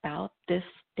thing about this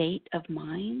state of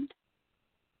mind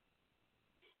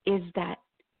is that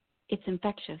it's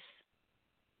infectious.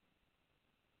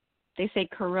 They say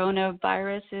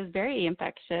coronavirus is very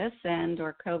infectious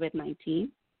or COVID-19.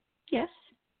 Yes.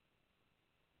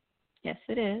 Yes,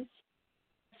 it is.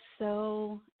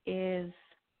 So is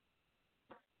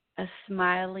a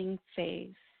smiling face,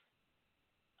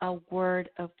 a word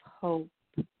of hope,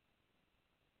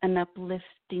 an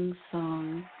uplifting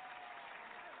song.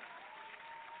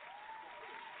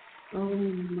 Oh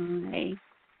my.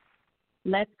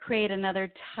 Let's create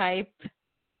another type,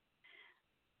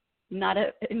 not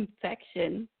an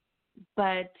infection,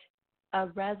 but a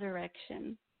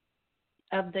resurrection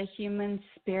of the human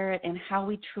spirit and how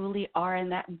we truly are,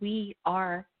 and that we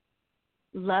are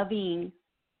loving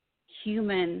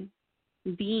human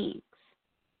beings.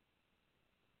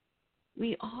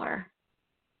 We are.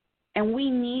 And we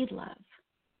need love.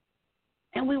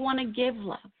 And we want to give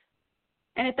love.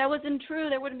 And if that wasn't true,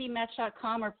 there wouldn't be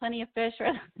Match.com or Plenty of Fish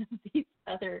or these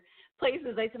other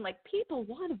places. I said, like, people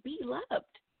want to be loved.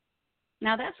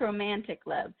 Now, that's romantic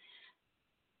love.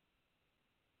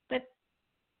 But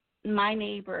my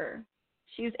neighbor,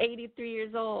 she's 83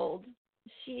 years old.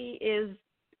 She is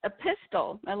a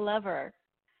pistol. I love her.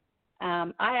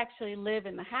 I actually live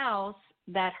in the house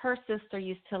that her sister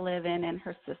used to live in, and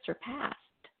her sister passed.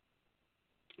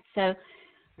 So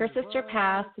her sister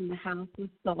passed, and the house was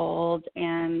sold,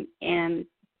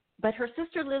 but her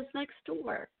sister lives next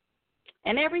door.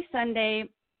 And every Sunday,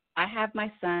 I have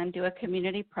my son do a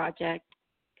community project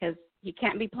because he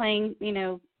can't be playing,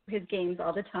 his games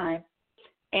all the time.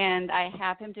 And I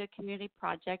have him do a community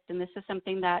project, and this is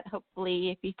something that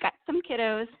hopefully, if you've got some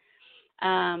kiddos,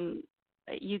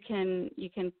 you can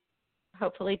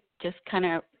hopefully just kind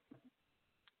of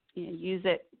use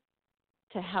it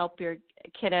to help your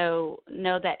kiddo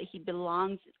know that he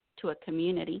belongs to a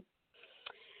community.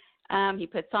 He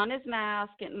puts on his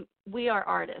mask, and we are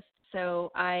artists. So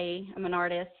I am an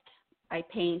artist. I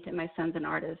paint, and my son's an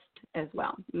artist as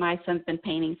well. My son's been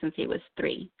painting since he was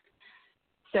 3.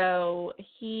 So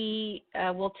he'll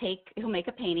make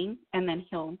a painting, and then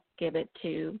he'll give it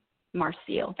to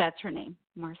Marcille. That's her name,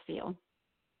 Marcille.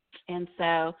 And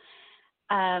so,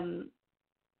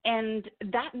 and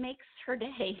that makes her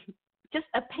day. Just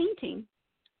a painting.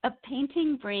 A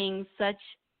painting brings such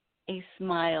a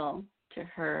smile to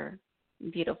her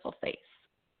beautiful face.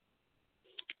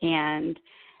 And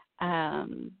I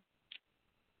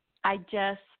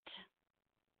just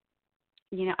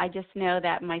know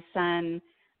that my son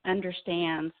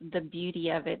understands the beauty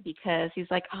of it, because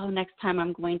he's like, oh, next time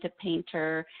I'm going to paint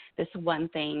her this one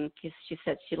thing because she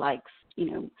said she likes,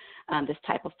 this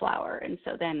type of flower. And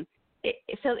so then,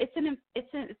 it's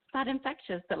not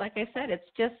infectious, but like I said, it's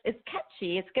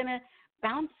catchy. It's going to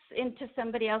bounce into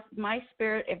somebody else. My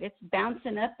spirit, if it's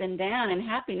bouncing up and down and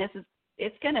happiness,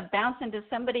 it's going to bounce into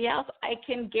somebody else. I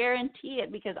can guarantee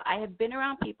it, because I have been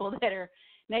around people that are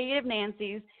negative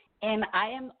Nancy's, and I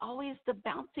am always the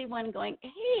bouncy one going,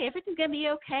 hey, everything's going to be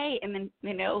okay. And then,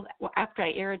 after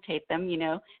I irritate them,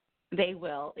 they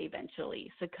will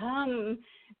eventually succumb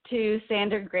to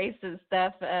Sandra Grace's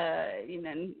stuff,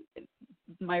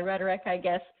 my rhetoric, I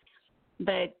guess.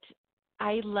 But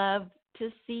I love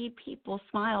to see people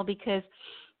smile, because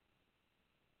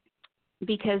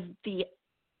the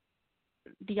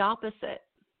opposite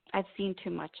I've seen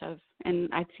too much of, and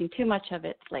I've seen too much of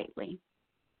it lately.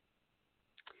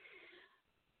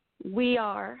 We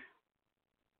are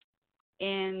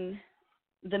in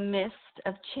the midst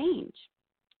of change.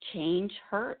 Change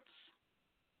hurts,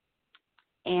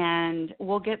 and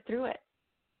we'll get through it.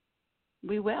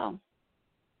 We will.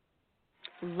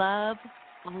 Love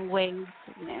always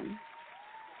wins.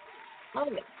 Oh,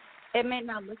 it may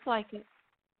not look like it,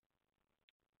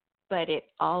 but it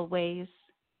always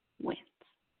wins.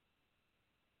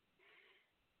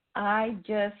 I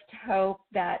just hope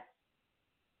that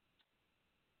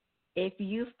if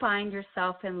you find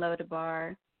yourself in Lo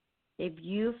Debar, if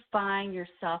you find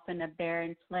yourself in a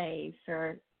barren place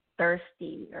or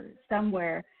thirsty or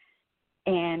somewhere,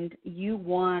 and you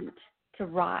want to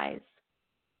rise,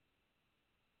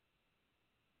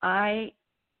 I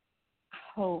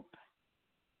hope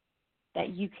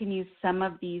that you can use some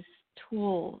of these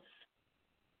tools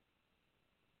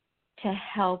to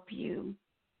help you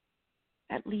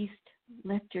at least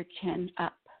lift your chin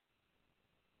up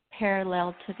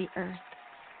parallel to the earth.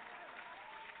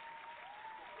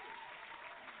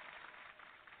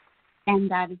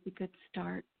 And that is a good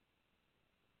start.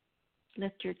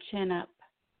 Lift your chin up.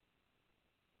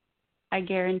 I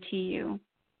guarantee you,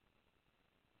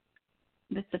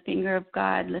 with the finger of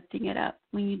God lifting it up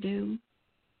when you do.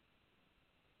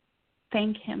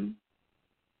 Thank Him.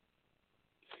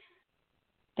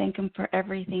 Thank Him for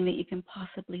everything that you can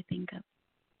possibly think of.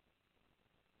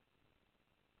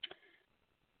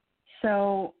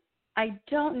 So I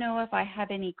don't know if I have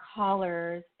any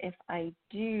callers. If I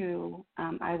do,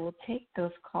 I will take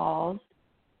those calls.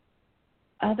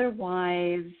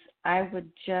 Otherwise, I would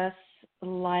just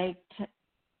like to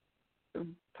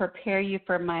prepare you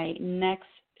for my next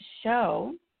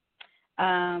show.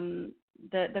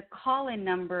 The call-in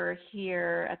number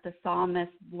here at the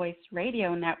Psalmist Voice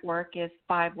Radio Network is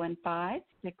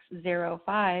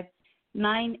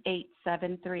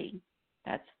 515-605-9873.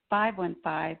 That's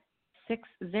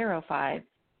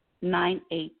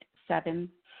 515-605-9873.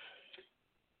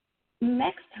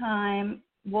 Next time,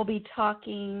 we'll be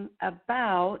talking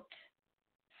about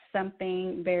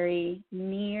something very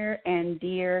near and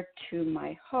dear to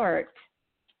my heart,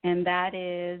 and that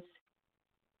is,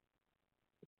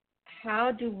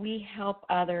 how do we help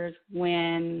others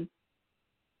when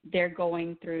they're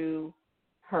going through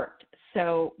hurt?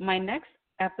 So my next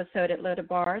episode at Lo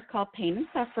Debar is called Pain and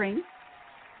Suffering,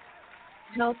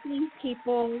 helping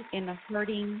people in a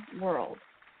hurting world.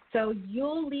 So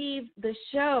you'll leave the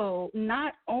show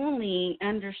not only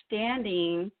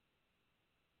understanding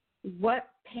what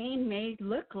pain may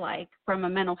look like from a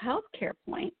mental health care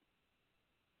point,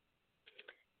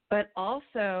 but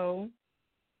also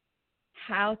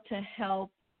how to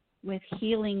help with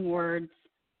healing words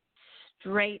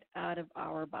straight out of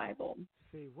our Bible.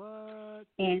 Say what?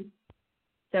 And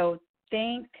so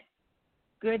thank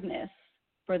goodness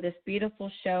for this beautiful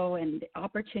show and the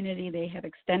opportunity they have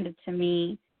extended to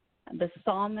me, the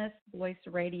Psalmist Voice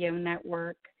Radio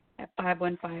Network at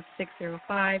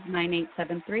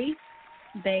 515-605-9873.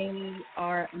 They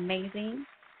are amazing,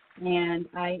 and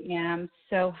I am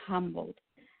so humbled.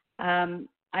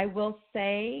 I will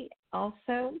say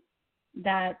also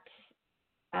that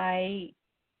I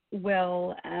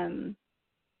will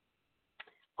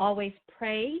always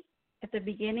pray at the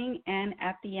beginning and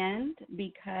at the end,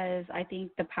 because I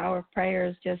think the power of prayer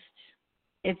is just,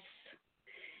 it's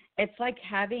like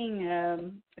having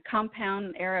a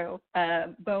compound arrow,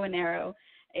 bow and arrow.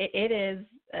 It is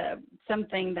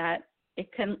something that it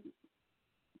can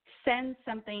send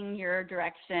something your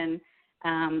direction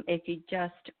if you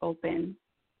just open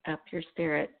up your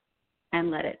spirit and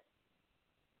let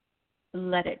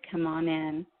it come on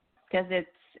in, because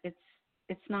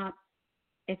it's not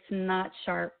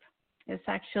sharp. It's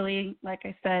actually, like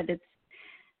I said, it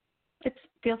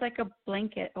feels like a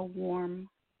blanket, a warm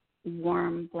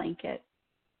blanket.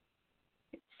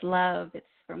 It's love. It's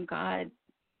from God.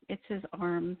 It's His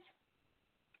arms.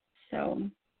 So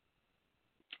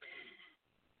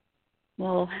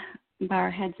we'll bow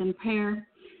our heads in prayer.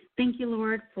 Thank you,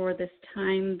 Lord, for this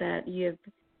time that you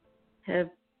have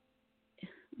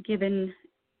given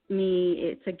me.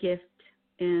 It's a gift,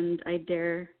 and I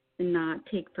dare not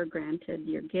take for granted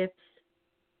your gifts.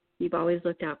 You've always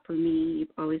looked out for me.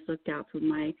 You've always looked out for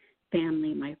my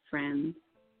family, my friends.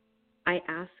 I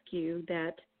ask you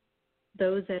that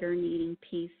those that are needing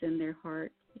peace in their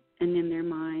hearts and in their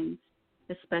minds,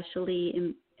 especially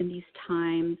in these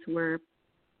times where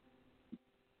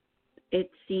it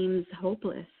seems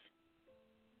hopeless,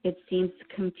 it seems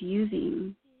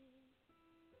confusing,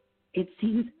 it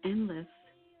seems endless,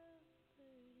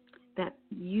 that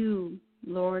you,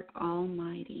 Lord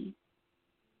Almighty,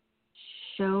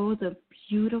 show the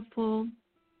beautiful,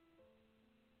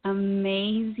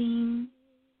 amazing,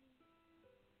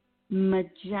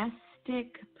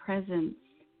 majestic presence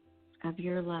of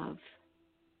your love.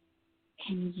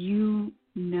 And you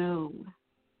know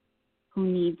who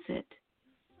needs it.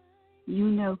 You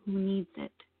know who needs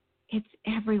it. It's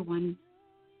everyone.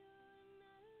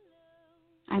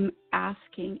 I'm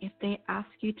asking, if they ask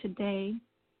you today,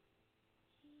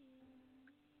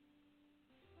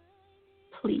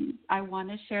 please, I want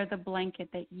to share the blanket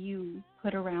that you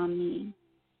put around me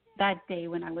that day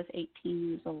when I was 18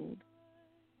 years old.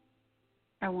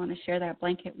 I want to share that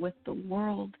blanket with the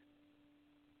world.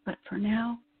 But for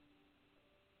now,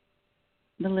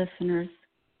 the listeners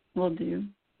will do.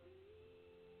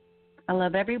 I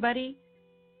love everybody.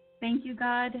 Thank you,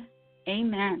 God.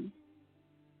 Amen.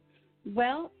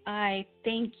 Well, I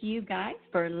thank you guys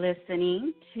for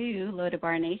listening to Lo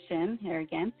Debar Nation. Here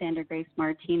again, Sandra Grace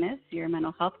Martinez, your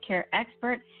mental health care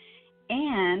expert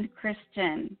and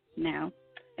Christian. Now,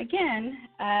 again,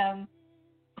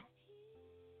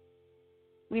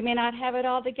 we may not have it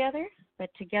all together, but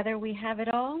together we have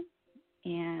it all.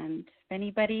 And if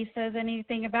anybody says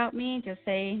anything about me, just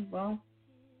say, well,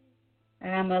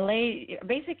 I'm a lady.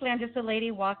 Basically, I'm just a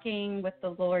lady walking with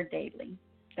the Lord daily.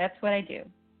 That's what I do.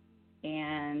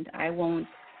 And I won't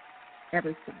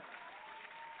ever stop.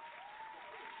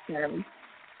 So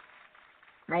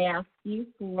I ask you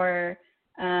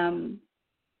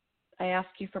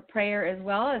for prayer as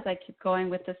well as I keep going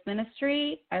with this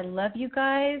ministry. I love you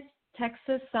guys.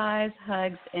 Texas size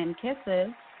hugs and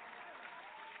kisses.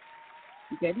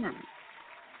 Good night.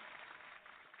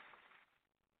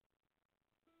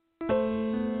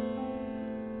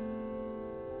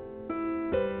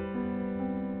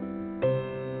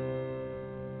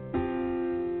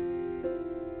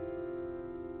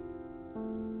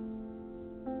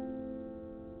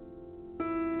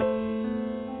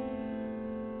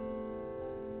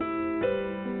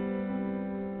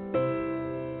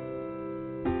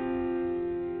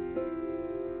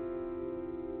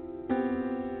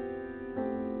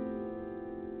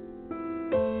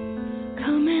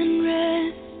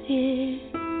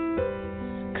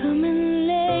 Come and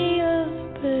lay your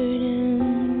burden.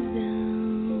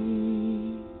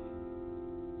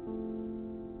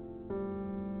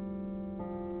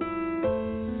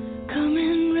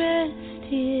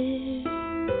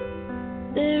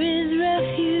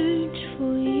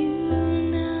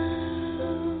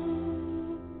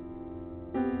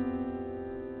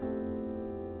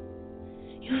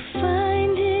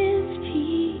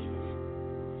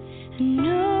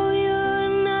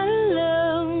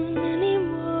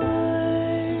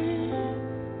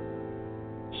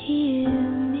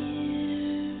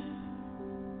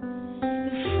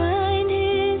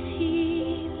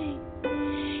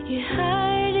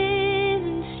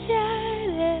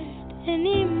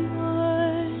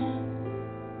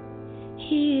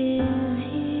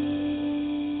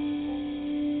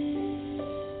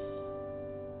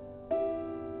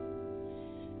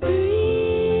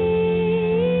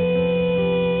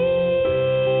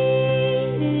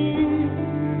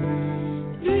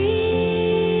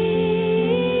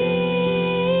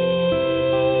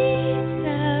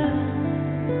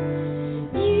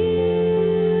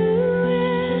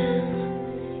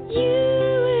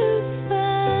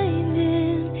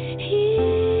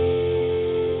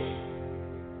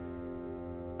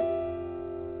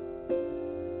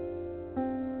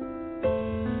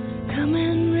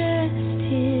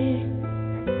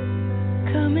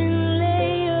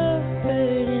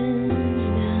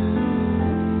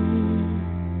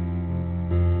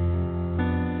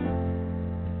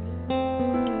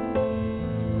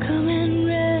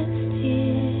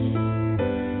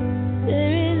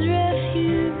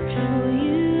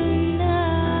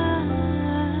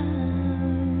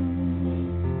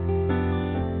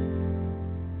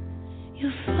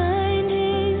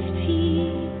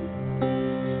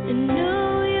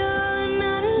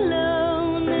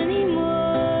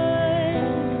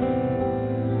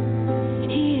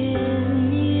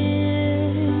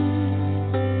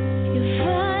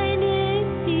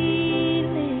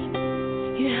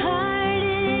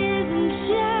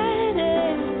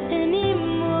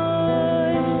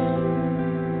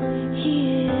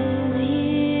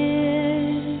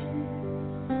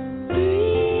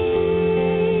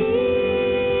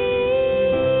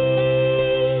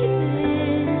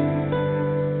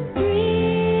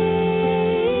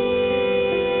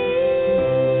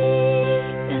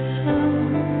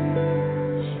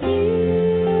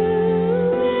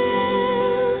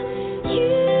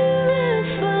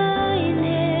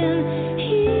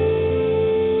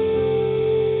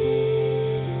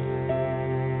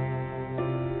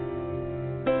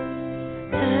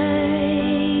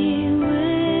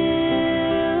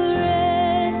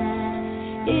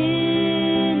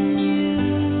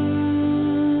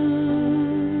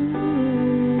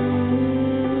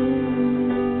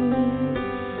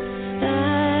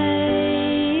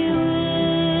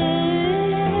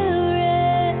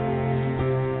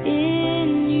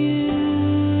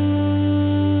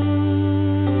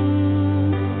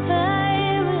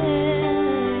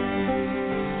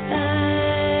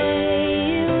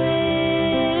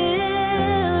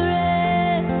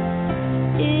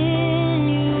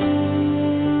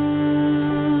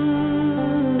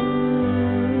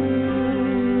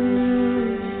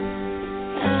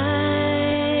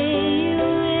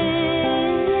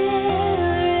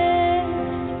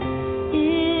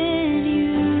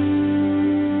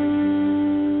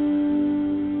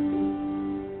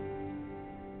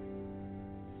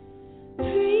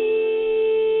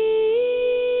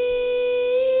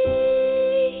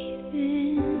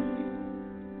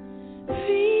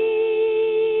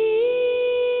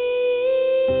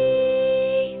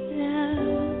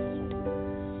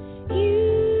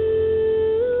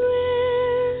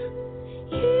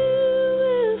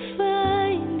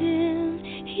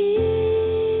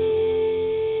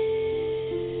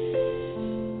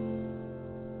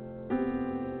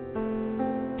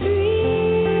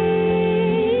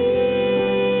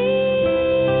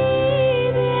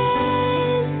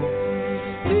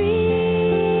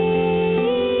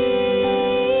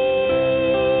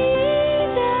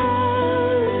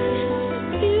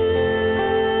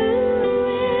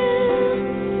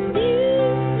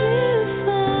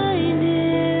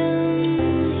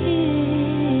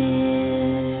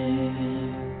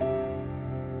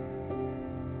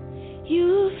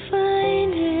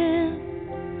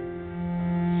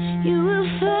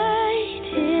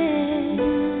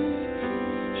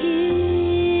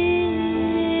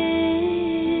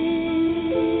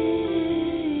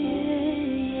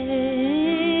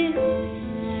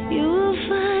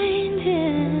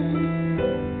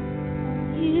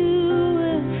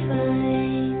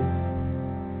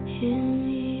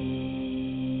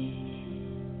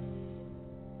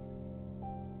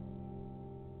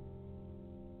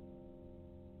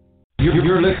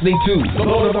 You're listening to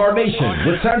Lo Debar Nation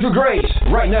with Sandra Grace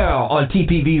right now on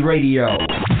TPV Radio.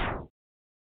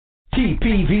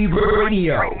 TPV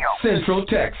Radio, Central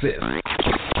Texas.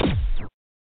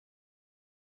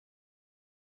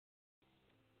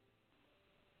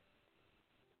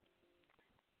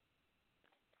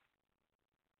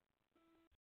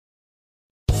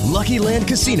 Lucky Land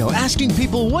Casino, asking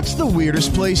people, what's the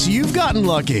weirdest place you've gotten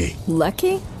lucky?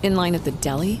 Lucky? In line at the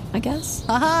deli, I guess?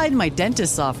 Aha, in my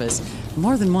dentist's office.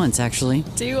 More than once, actually.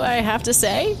 Do I have to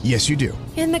say? Yes, you do.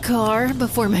 In the car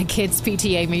before my kids'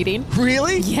 PTA meeting.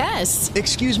 Really? Yes.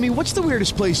 Excuse me, what's the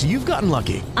weirdest place you've gotten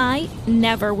lucky? I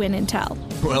never win and tell.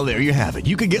 Well, there you have it.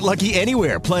 You can get lucky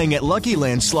anywhere, playing at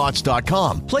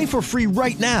LuckyLandSlots.com. Play for free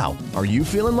right now. Are you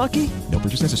feeling lucky? No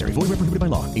purchase necessary. Void where prohibited by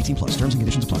law. 18+. Terms and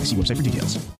conditions apply. See website for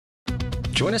details.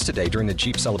 Join us today during the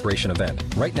Jeep Celebration event.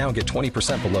 Right now, get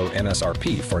 20% below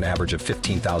MSRP for an average of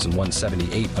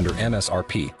 $15,178 under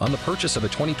MSRP on the purchase of a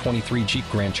 2023 Jeep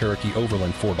Grand Cherokee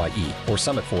Overland 4xE or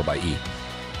Summit 4xE.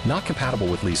 Not compatible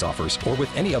with lease offers or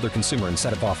with any other consumer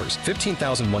incentive offers.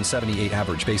 $15,178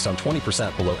 average based on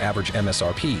 20% below average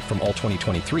MSRP from all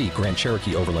 2023 Grand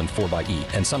Cherokee Overland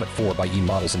 4xE and Summit 4xE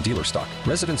models in dealer stock.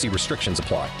 Residency restrictions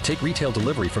apply. Take retail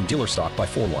delivery from dealer stock by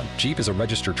 4/1. Jeep is a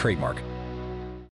registered trademark.